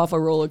you jump off a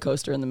roller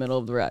coaster in the middle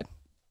of the ride?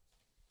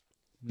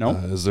 No.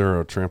 is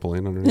there a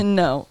trampoline underneath?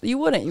 No, you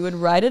wouldn't. You would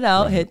ride it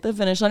out, hit the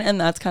finish line,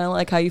 and that's kind of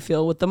like how you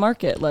feel with the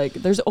market. Like,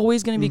 there's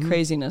always going to be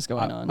craziness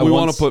going on. We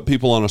want once- to put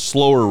people on a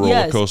slower roller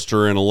Yes.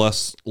 coaster and a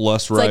less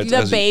It's like rides. the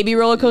as you- baby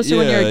roller coaster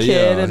when you're a Yeah, kid,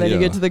 yeah, and then you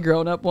yeah. get to the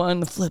grown up one,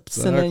 the flips,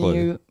 and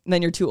Exactly.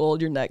 then you're too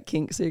old, your neck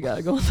kinks, so you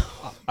gotta go.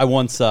 I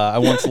once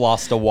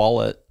lost a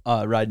wallet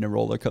riding a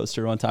roller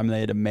coaster one time, and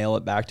they had to mail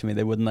it back to me.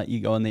 They wouldn't let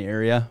you go in the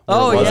area where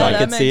Oh, it was. yeah, I that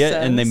could see makes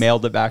it, and they sense.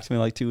 mailed it back to me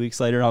like 2 weeks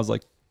later. I was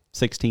like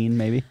 16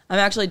 maybe. I'm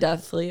actually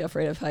deathly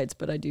afraid of heights,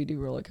 but I do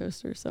roller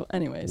coasters. So,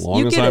 anyways, As long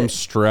you as get I'm it.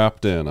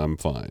 strapped in, I'm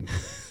fine.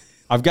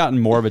 I've gotten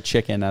more of a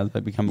chicken as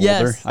I become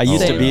Yes,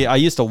 older. I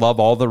used to love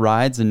all the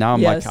rides, and now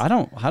I'm Yes. like,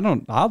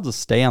 I'll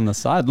just stay on the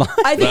sideline.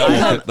 I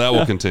think That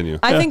will continue.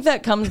 I think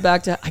that comes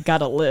back to I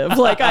gotta live.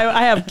 Like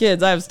I have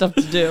kids, I have stuff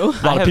to do.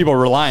 A lot of people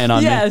relying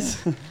on me.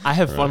 Yes, I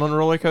have fun on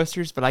roller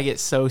coasters, but I get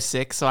so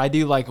sick. So I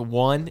do like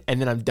one,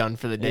 and then I'm done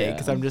for the day Yeah.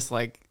 because I'm just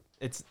like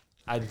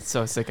I'm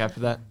so sick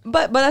after that.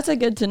 but that's a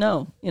good to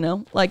know.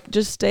 Like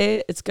just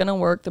stay. It's gonna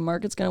work. The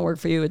market's gonna work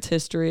for you. It's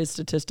history. It's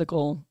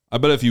statistical. I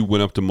bet if you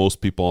went up to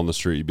most people on the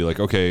street, you'd be like,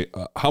 okay,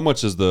 how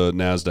much has the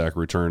NASDAQ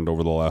returned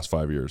over the last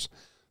 5 years?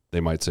 They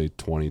might say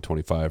 20,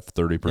 25,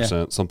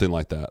 30%, something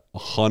like that.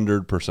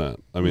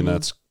 100%. I mean,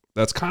 that's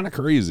kind of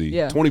crazy.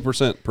 Yeah.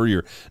 20% per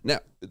year. Now,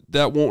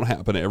 that won't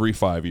happen every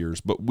 5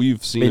 years, but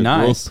we've seen Be a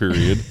nice. growth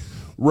period.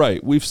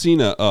 Right. We've seen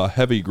a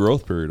heavy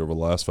growth period over the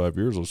last 5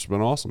 years, which has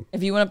been awesome.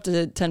 If you went up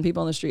to 10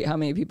 people on the street, how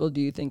many people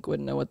do you think would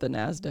know what the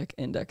NASDAQ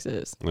index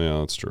is? Yeah,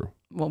 that's true.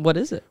 Well, what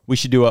is it? We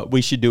should do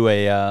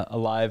a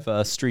live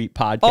street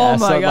podcast. Oh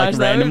my like gosh, that would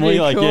randomly. be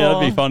Yeah, that'd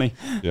be cool. funny.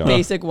 Yeah.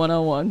 Basic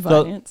 101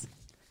 finance.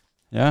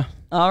 Yeah.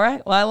 All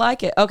right. Well, I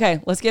like it. Okay,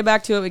 let's get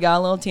back to it. We got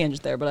a little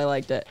tangent there, but I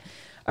liked it.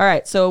 All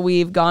right. So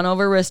we've gone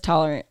over risk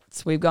tolerance.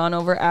 We've gone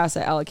over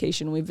asset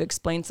allocation. We've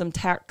explained some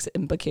tax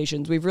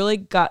implications. We've really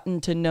gotten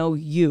to know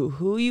you,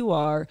 who you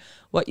are,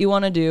 what you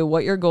want to do,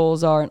 what your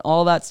goals are, and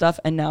all that stuff.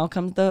 And now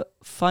comes the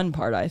fun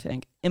part, I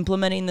think,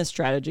 implementing the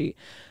strategy.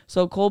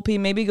 So Cole P,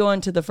 maybe go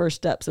into the first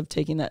steps of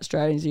taking that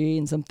strategy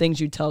and some things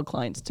you tell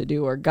clients to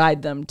do or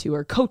guide them to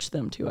or coach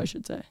them to, I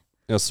should say.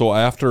 Yeah, so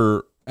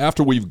after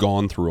we've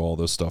gone through all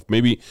this stuff,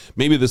 maybe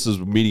this is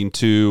meeting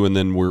 2, and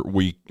then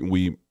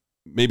we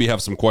maybe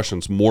have some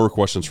more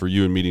questions for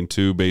you in meeting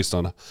 2 based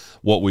on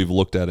what we've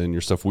looked at in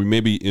your stuff. We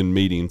maybe in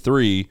meeting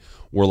 3,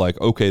 we're like,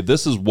 okay,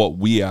 this is what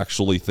we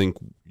actually think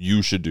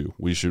you should do.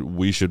 We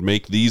should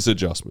make these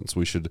adjustments.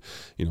 We should,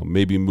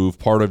 maybe move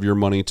part of your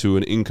money to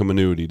an income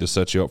annuity to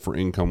set you up for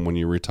income when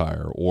you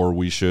retire, or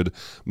we should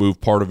move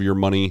part of your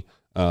money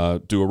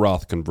do a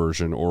Roth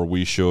conversion, or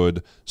we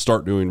should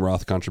start doing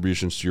Roth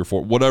contributions to your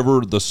whatever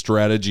the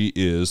strategy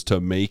is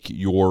to make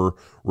your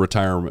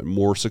retirement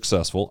more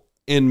successful.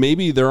 And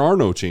maybe there are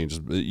no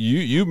changes.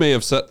 You may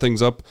have set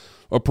things up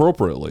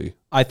appropriately.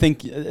 I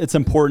think it's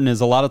important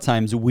is a lot of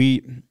times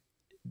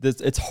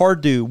it's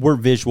hard we're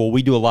visual.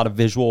 We do a lot of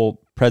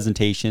visual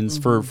presentations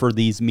for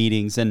these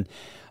meetings, and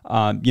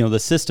the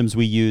systems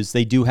we use,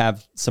 they do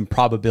have some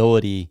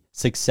probability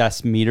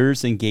success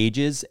meters and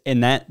gauges.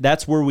 And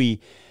that's where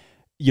we,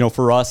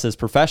 for us as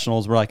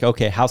professionals, we're like,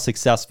 okay, how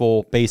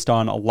successful based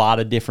on a lot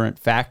of different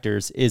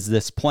factors is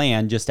this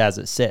plan just as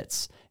it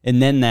sits?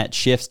 And then that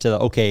shifts to,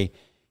 okay,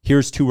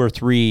 here's 2 or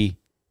 3,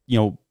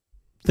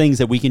 things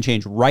that we can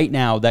change right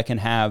now that can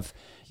have,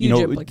 Huge that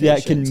can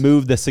implications.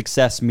 move the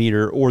success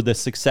meter or the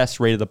success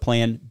rate of the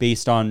plan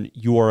based on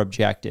your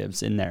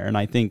objectives in there. And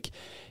I think,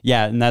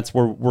 and that's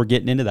where we're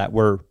getting into that,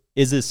 where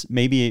is this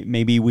maybe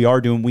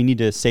we need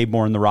to save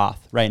more in the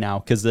Roth right now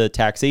because the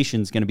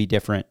taxation is going to be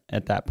different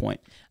at that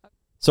point.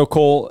 So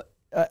Cole,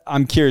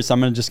 I'm curious.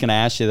 I'm just going to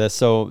ask you this.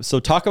 So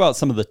talk about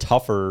some of the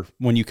tougher,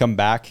 when you come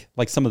back,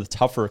 like some of the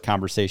tougher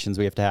conversations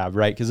we have to have,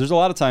 right? Because there's a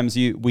lot of times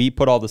we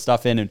put all the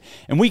stuff in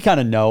and we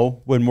kind of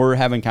know when we're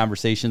having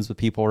conversations with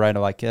people, right?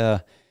 Like,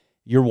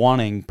 you're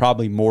wanting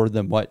probably more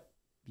than what,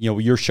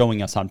 you're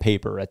showing us on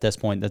paper at this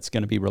point. That's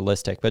going to be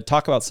realistic. But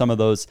talk about some of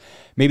those,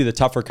 maybe the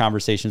tougher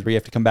conversations where you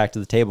have to come back to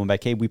the table and be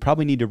like, hey, we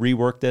probably need to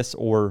rework this,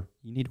 or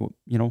you need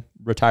to,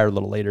 retire a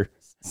little later.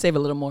 Save a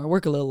little more,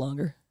 work a little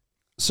longer.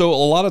 So a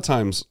lot of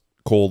times,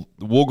 Cole,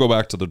 we'll go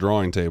back to the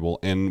drawing table,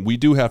 and we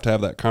do have to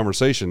have that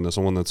conversation as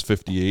someone that's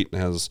 58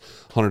 and has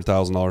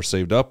 $100,000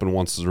 saved up and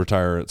wants to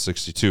retire at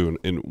 62,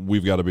 and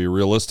we've got to be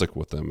realistic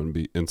with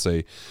them and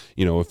say,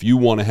 if you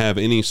want to have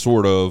any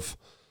sort of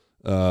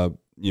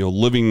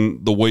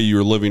living the way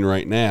you're living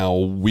right now,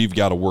 we've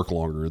got to work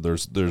longer.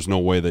 There's no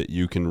way that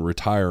you can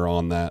retire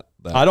on that.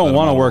 I don't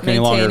want to work any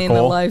longer, Maintaining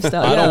the Cole.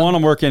 lifestyle, I yeah. don't want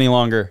to work any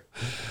longer.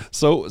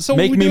 So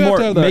Make we me do have more.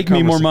 to have that Make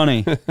me more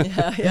conversation.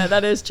 money. Yeah,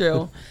 that is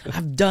true.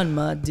 I've done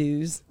my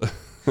dues.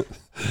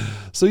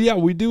 So yeah,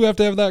 we do have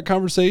to have that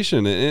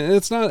conversation. And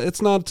it's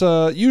not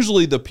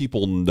usually the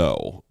people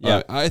know.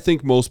 Yeah. I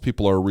think most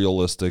people are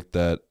realistic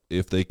that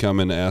if they come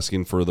in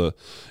asking for the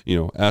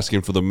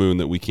moon,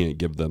 that we can't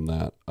give them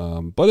that.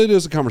 But it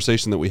is a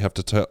conversation that we have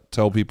to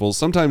tell people.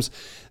 Sometimes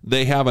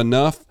they have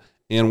enough,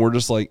 and we're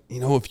just like,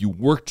 if you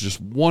work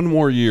just one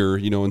more year,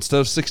 instead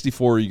of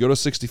 64, you go to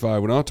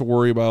 65. We don't have to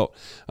worry about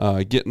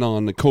getting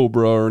on the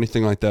Cobra or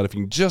anything like that. If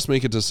you can just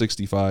make it to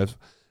 65,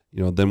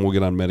 then we'll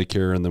get on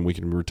Medicare, and then we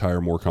can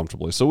retire more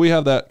comfortably. So we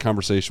have that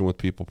conversation with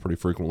people pretty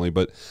frequently.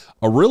 But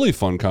a really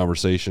fun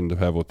conversation to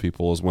have with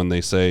people is when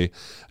they say,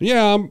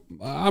 yeah,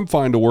 I'm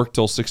fine to work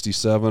till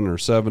 67 or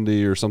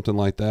 70 or something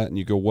like that. And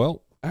you go,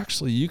 well,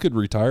 actually, you could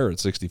retire at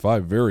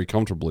 65 very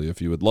comfortably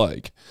if you would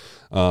like.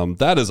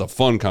 That is a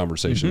fun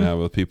conversation to have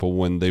with people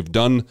when they've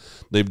done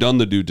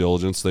the due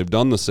diligence, they've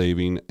done the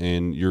saving,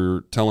 and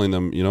you're telling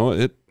them,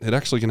 it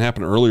actually can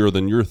happen earlier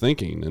than you're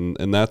thinking,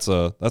 and that's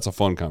a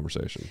fun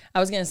conversation. I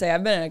was gonna say,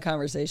 I've been in a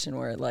conversation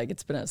where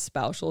it's been a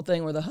spousal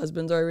thing where the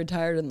husband's already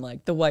retired and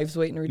the wife's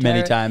waiting to retire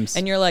Many times.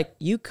 and you're like,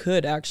 you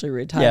could actually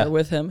retire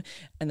with him,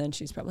 and then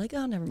she's probably like,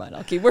 oh, never mind,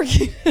 I'll keep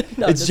working.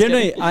 No, It's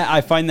generally,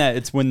 I find that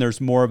it's when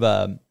there's more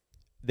of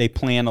they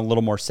plan a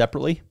little more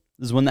separately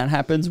is when that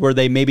happens, where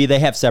maybe they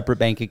have separate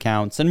bank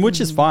accounts, and which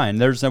is fine.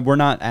 We're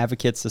not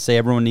advocates to say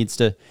everyone needs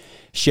to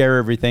share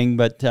everything,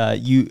 but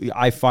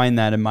I find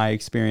that in my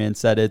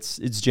experience that it's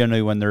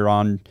generally when they're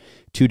on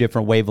two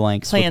different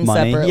wavelengths Plan with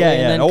money. separately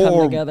and then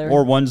come together.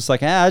 Or one just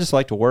like, I just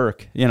like to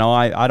work.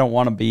 I don't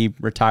want to be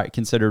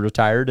considered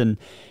retired, and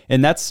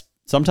that's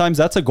sometimes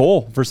that's a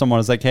goal for someone.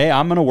 It's like, hey,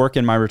 I'm going to work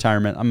in my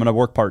retirement. I'm going to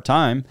work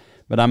part-time,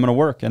 but I'm going to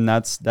work, and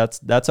that's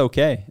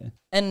okay.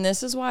 And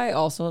this is why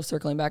also,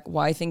 circling back,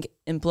 why I think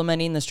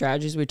implementing the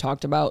strategies we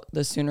talked about,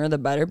 the sooner the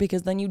better,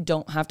 because then you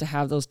don't have to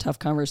have those tough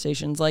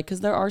conversations.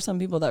 Because there are some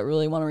people that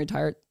really want to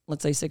retire at,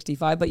 let's say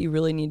 65, but you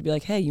really need to be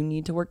like, hey, you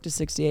need to work to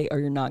 68 or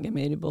you're not going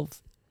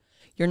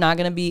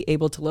to be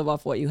able to live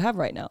off what you have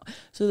right now.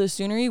 So the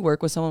sooner you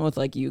work with someone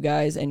with you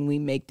guys, and we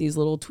make these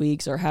little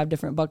tweaks or have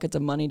different buckets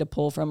of money to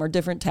pull from or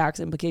different tax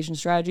implication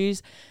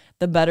strategies,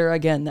 the better,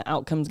 again, the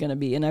outcome's going to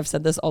be. And I've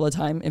said this all the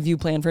time. If you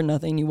plan for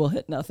nothing, you will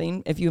hit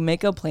nothing. If you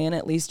make a plan,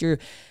 at least you're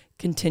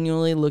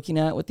continually looking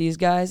at with these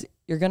guys,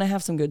 you're going to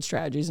have some good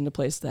strategies into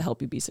place to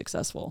help you be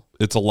successful.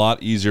 It's a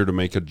lot easier to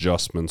make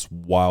adjustments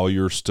while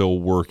you're still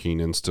working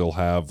and still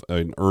have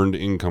an earned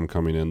income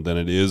coming in than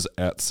it is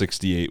at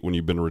 68 when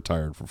you've been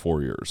retired for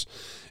 4 years.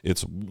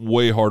 It's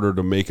way harder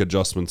to make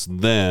adjustments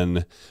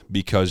then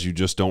because you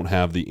just don't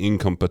have the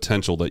income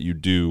potential that you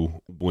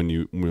do when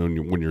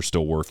you're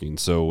still working.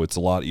 So it's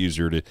a lot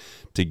easier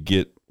to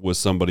get with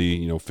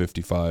somebody,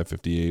 55,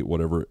 58,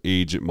 whatever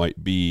age it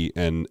might be,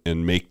 and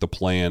make the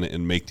plan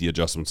and make the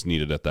adjustments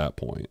needed at that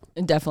point.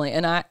 Definitely.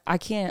 And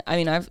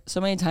I've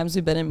so many times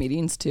we've been in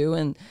meetings too,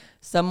 and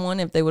someone,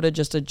 if they would have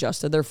just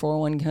adjusted their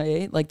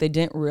 401k, they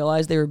didn't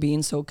realize they were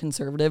being so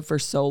conservative for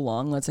so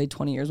long, let's say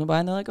 20 years went by,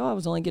 and they're like, oh, I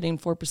was only getting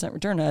 4%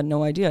 return. I had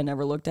no idea. I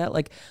never looked at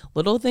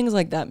little things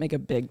like that make a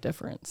big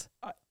difference.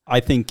 I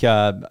think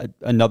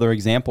another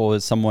example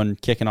is someone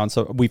kicking on.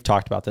 So we've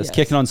talked about this,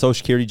 kicking on Social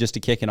Security just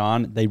to kick it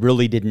on. They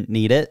really didn't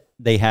need it.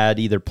 They had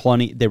either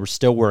they were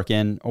still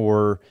working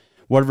or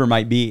whatever it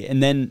might be.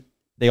 And then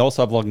they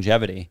also have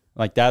longevity.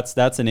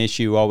 That's an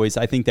issue always.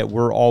 I think that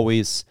we're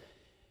always,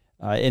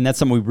 and that's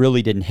something we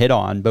really didn't hit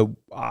on, but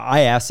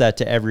I ask that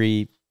to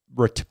every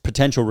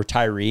potential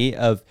retiree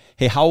of,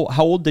 hey, how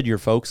old did your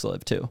folks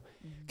live to?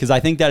 Because I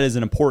think that is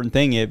an important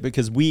thing,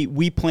 because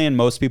we plan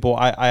most people,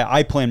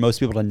 I plan most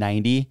people to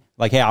 90.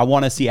 Hey, I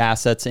want to see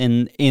assets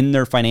in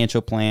their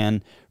financial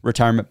plan,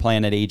 retirement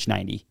plan at age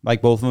 90.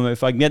 Both of them,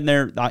 if I can get in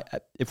there,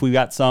 if we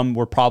got some,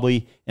 we're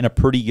probably in a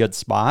pretty good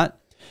spot.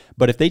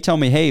 But if they tell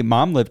me, hey,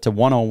 mom lived to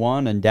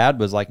 101 and dad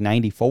was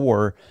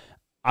 94,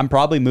 I'm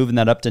probably moving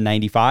that up to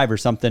 95 or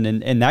something.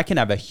 And that can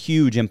have a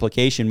huge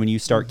implication when you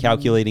start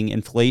calculating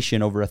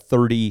inflation over a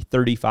 30,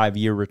 35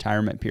 year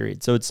retirement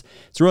period. So it's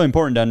really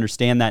important to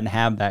understand that and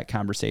have that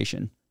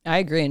conversation. I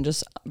agree. And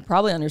just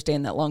probably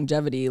understand that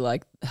longevity,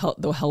 like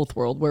the health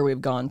world where we've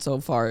gone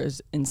so far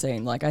is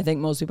insane. Like, I think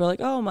most people are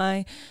like, oh,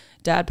 my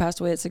dad passed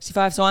away at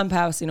 65, so I'm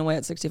passing away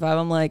at 65.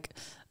 I'm like,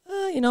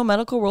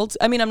 medical world.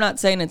 I mean, I'm not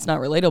saying it's not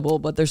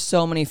relatable, but there's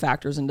so many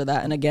factors into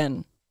that. And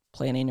again,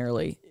 planning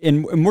early.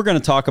 And we're going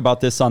to talk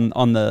about this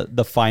on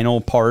the final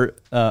part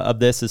of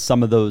this, is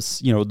some of those,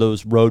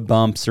 those road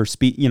bumps or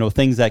speed,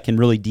 things that can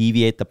really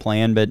deviate the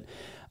plan. But,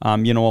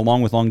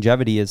 along with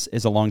longevity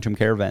is a long-term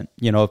care event,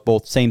 if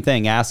both same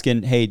thing,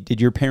 asking, hey,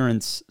 did your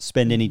parents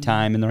spend any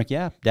time? And they're like,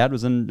 yeah, dad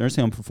was in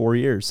nursing home for 4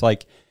 years.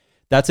 Like,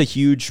 that's a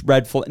huge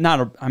red flag.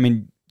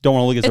 Don't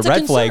want to look at it as a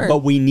red flag,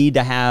 but we need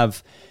to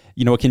have,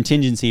 a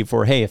contingency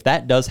for, hey, if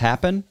that does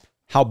happen,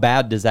 how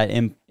bad does that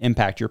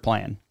impact your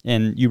plan?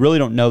 And you really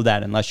don't know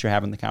that unless you're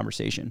having the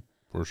conversation.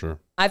 For sure.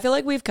 I feel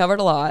like we've covered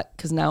a lot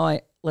because now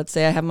let's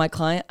say I have my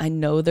client, I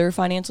know their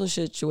financial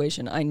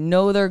situation, I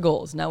know their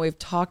goals. Now we've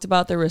talked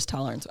about their risk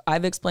tolerance.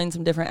 I've explained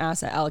some different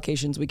asset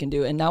allocations we can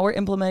do. And now we're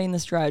implementing the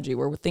strategy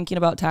where we're thinking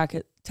about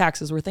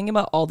taxes. We're thinking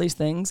about all these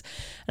things.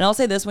 And I'll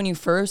say this, when you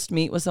first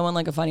meet with someone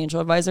like a financial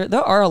advisor,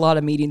 there are a lot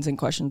of meetings and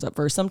questions at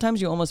first.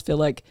 Sometimes you almost feel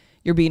like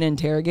you're being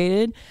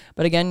interrogated.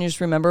 But again, you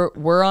just remember,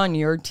 we're on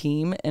your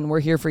team and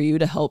we're here for you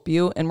to help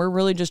you. And we're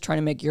really just trying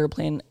to make your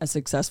plan as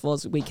successful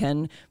as we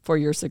can for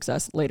your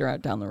success later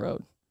out down the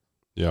road.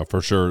 Yeah,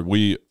 for sure.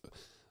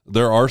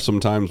 There are some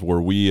times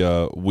where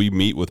we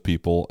meet with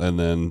people, and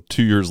then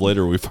 2 years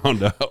later we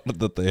found out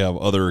that they have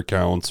other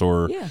accounts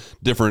or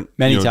different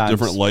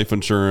different life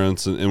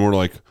insurance, and we're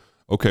like,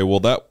 okay, well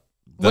that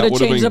would have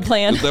changed the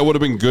plan. That would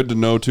have been good to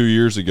know 2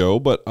 years ago,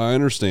 but I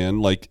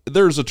understand. Like,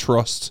 there's a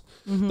trust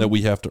that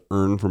we have to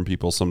earn from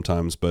people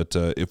sometimes. But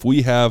if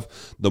we have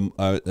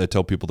I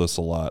tell people this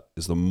a lot,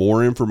 is the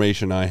more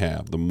information I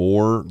have, the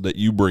more that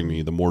you bring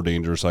me, the more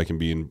dangerous I can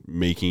be in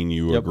making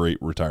you a great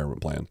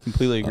retirement plan.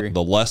 Completely agree.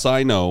 The less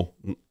I know,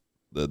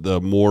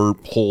 the more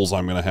holes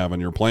I'm going to have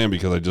in your plan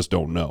because I just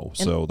don't know.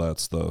 So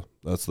that's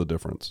the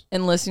difference.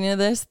 And listening to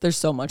this, there's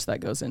so much that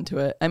goes into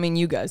it. I mean,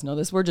 you guys know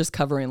this. We're just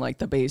covering like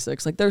the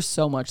basics. Like, there's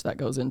so much that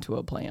goes into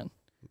a plan.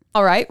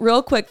 All right,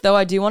 real quick though,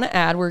 I do want to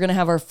add, we're going to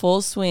have our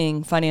Full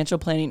Swing Financial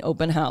Planning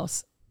Open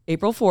House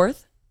April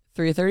 4th,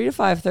 3:30 to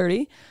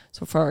 5:30.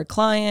 So for our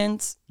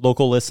clients,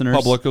 local listeners,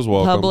 public as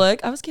well. I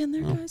was getting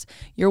there, guys.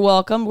 You're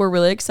welcome. We're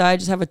really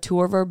excited. Just have a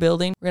tour of our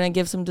building. We're going to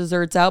give some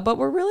desserts out, but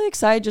we're really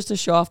excited just to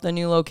show off the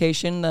new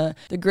location. The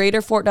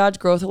Greater Fort Dodge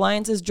Growth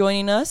Alliance is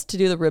joining us to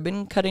do the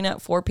ribbon cutting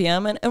at 4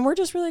 p.m. And we're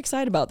just really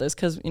excited about this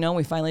because,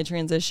 we finally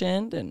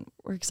transitioned and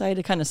we're excited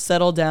to kind of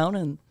settle down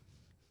and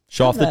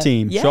show off the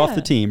team. Yeah. Show off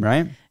the team,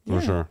 right? For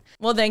sure.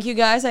 Well, thank you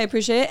guys. I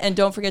appreciate it. And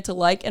don't forget to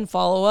like and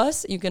follow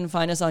us. You can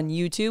find us on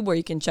YouTube where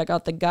you can check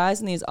out the guys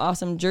in these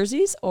awesome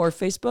jerseys, or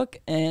Facebook,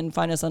 and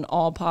find us on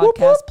all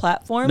podcast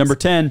platforms. Number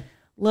 10.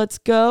 Let's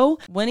go.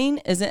 Winning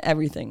isn't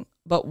everything,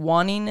 but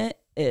wanting it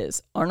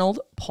is. Arnold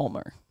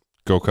Palmer.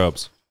 Go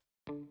Cubs.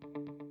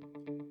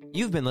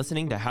 You've been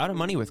listening to How to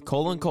Money with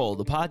Cole & Cole,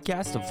 the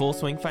podcast of Full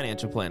Swing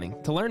Financial Planning.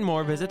 To learn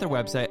more, visit their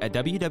website at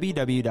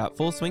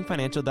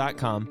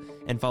www.fullswingfinancial.com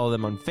and follow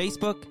them on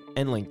Facebook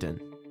and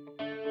LinkedIn.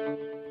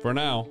 For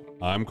now,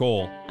 I'm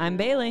Cole. I'm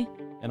Bailey.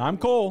 And I'm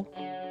Cole.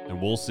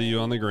 And we'll see you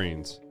on the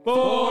greens.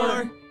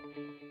 4.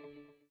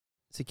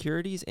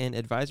 Securities and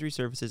advisory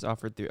services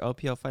offered through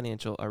LPL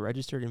Financial, a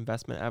registered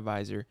investment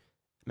advisor,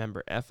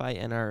 member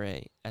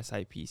FINRA,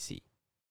 SIPC.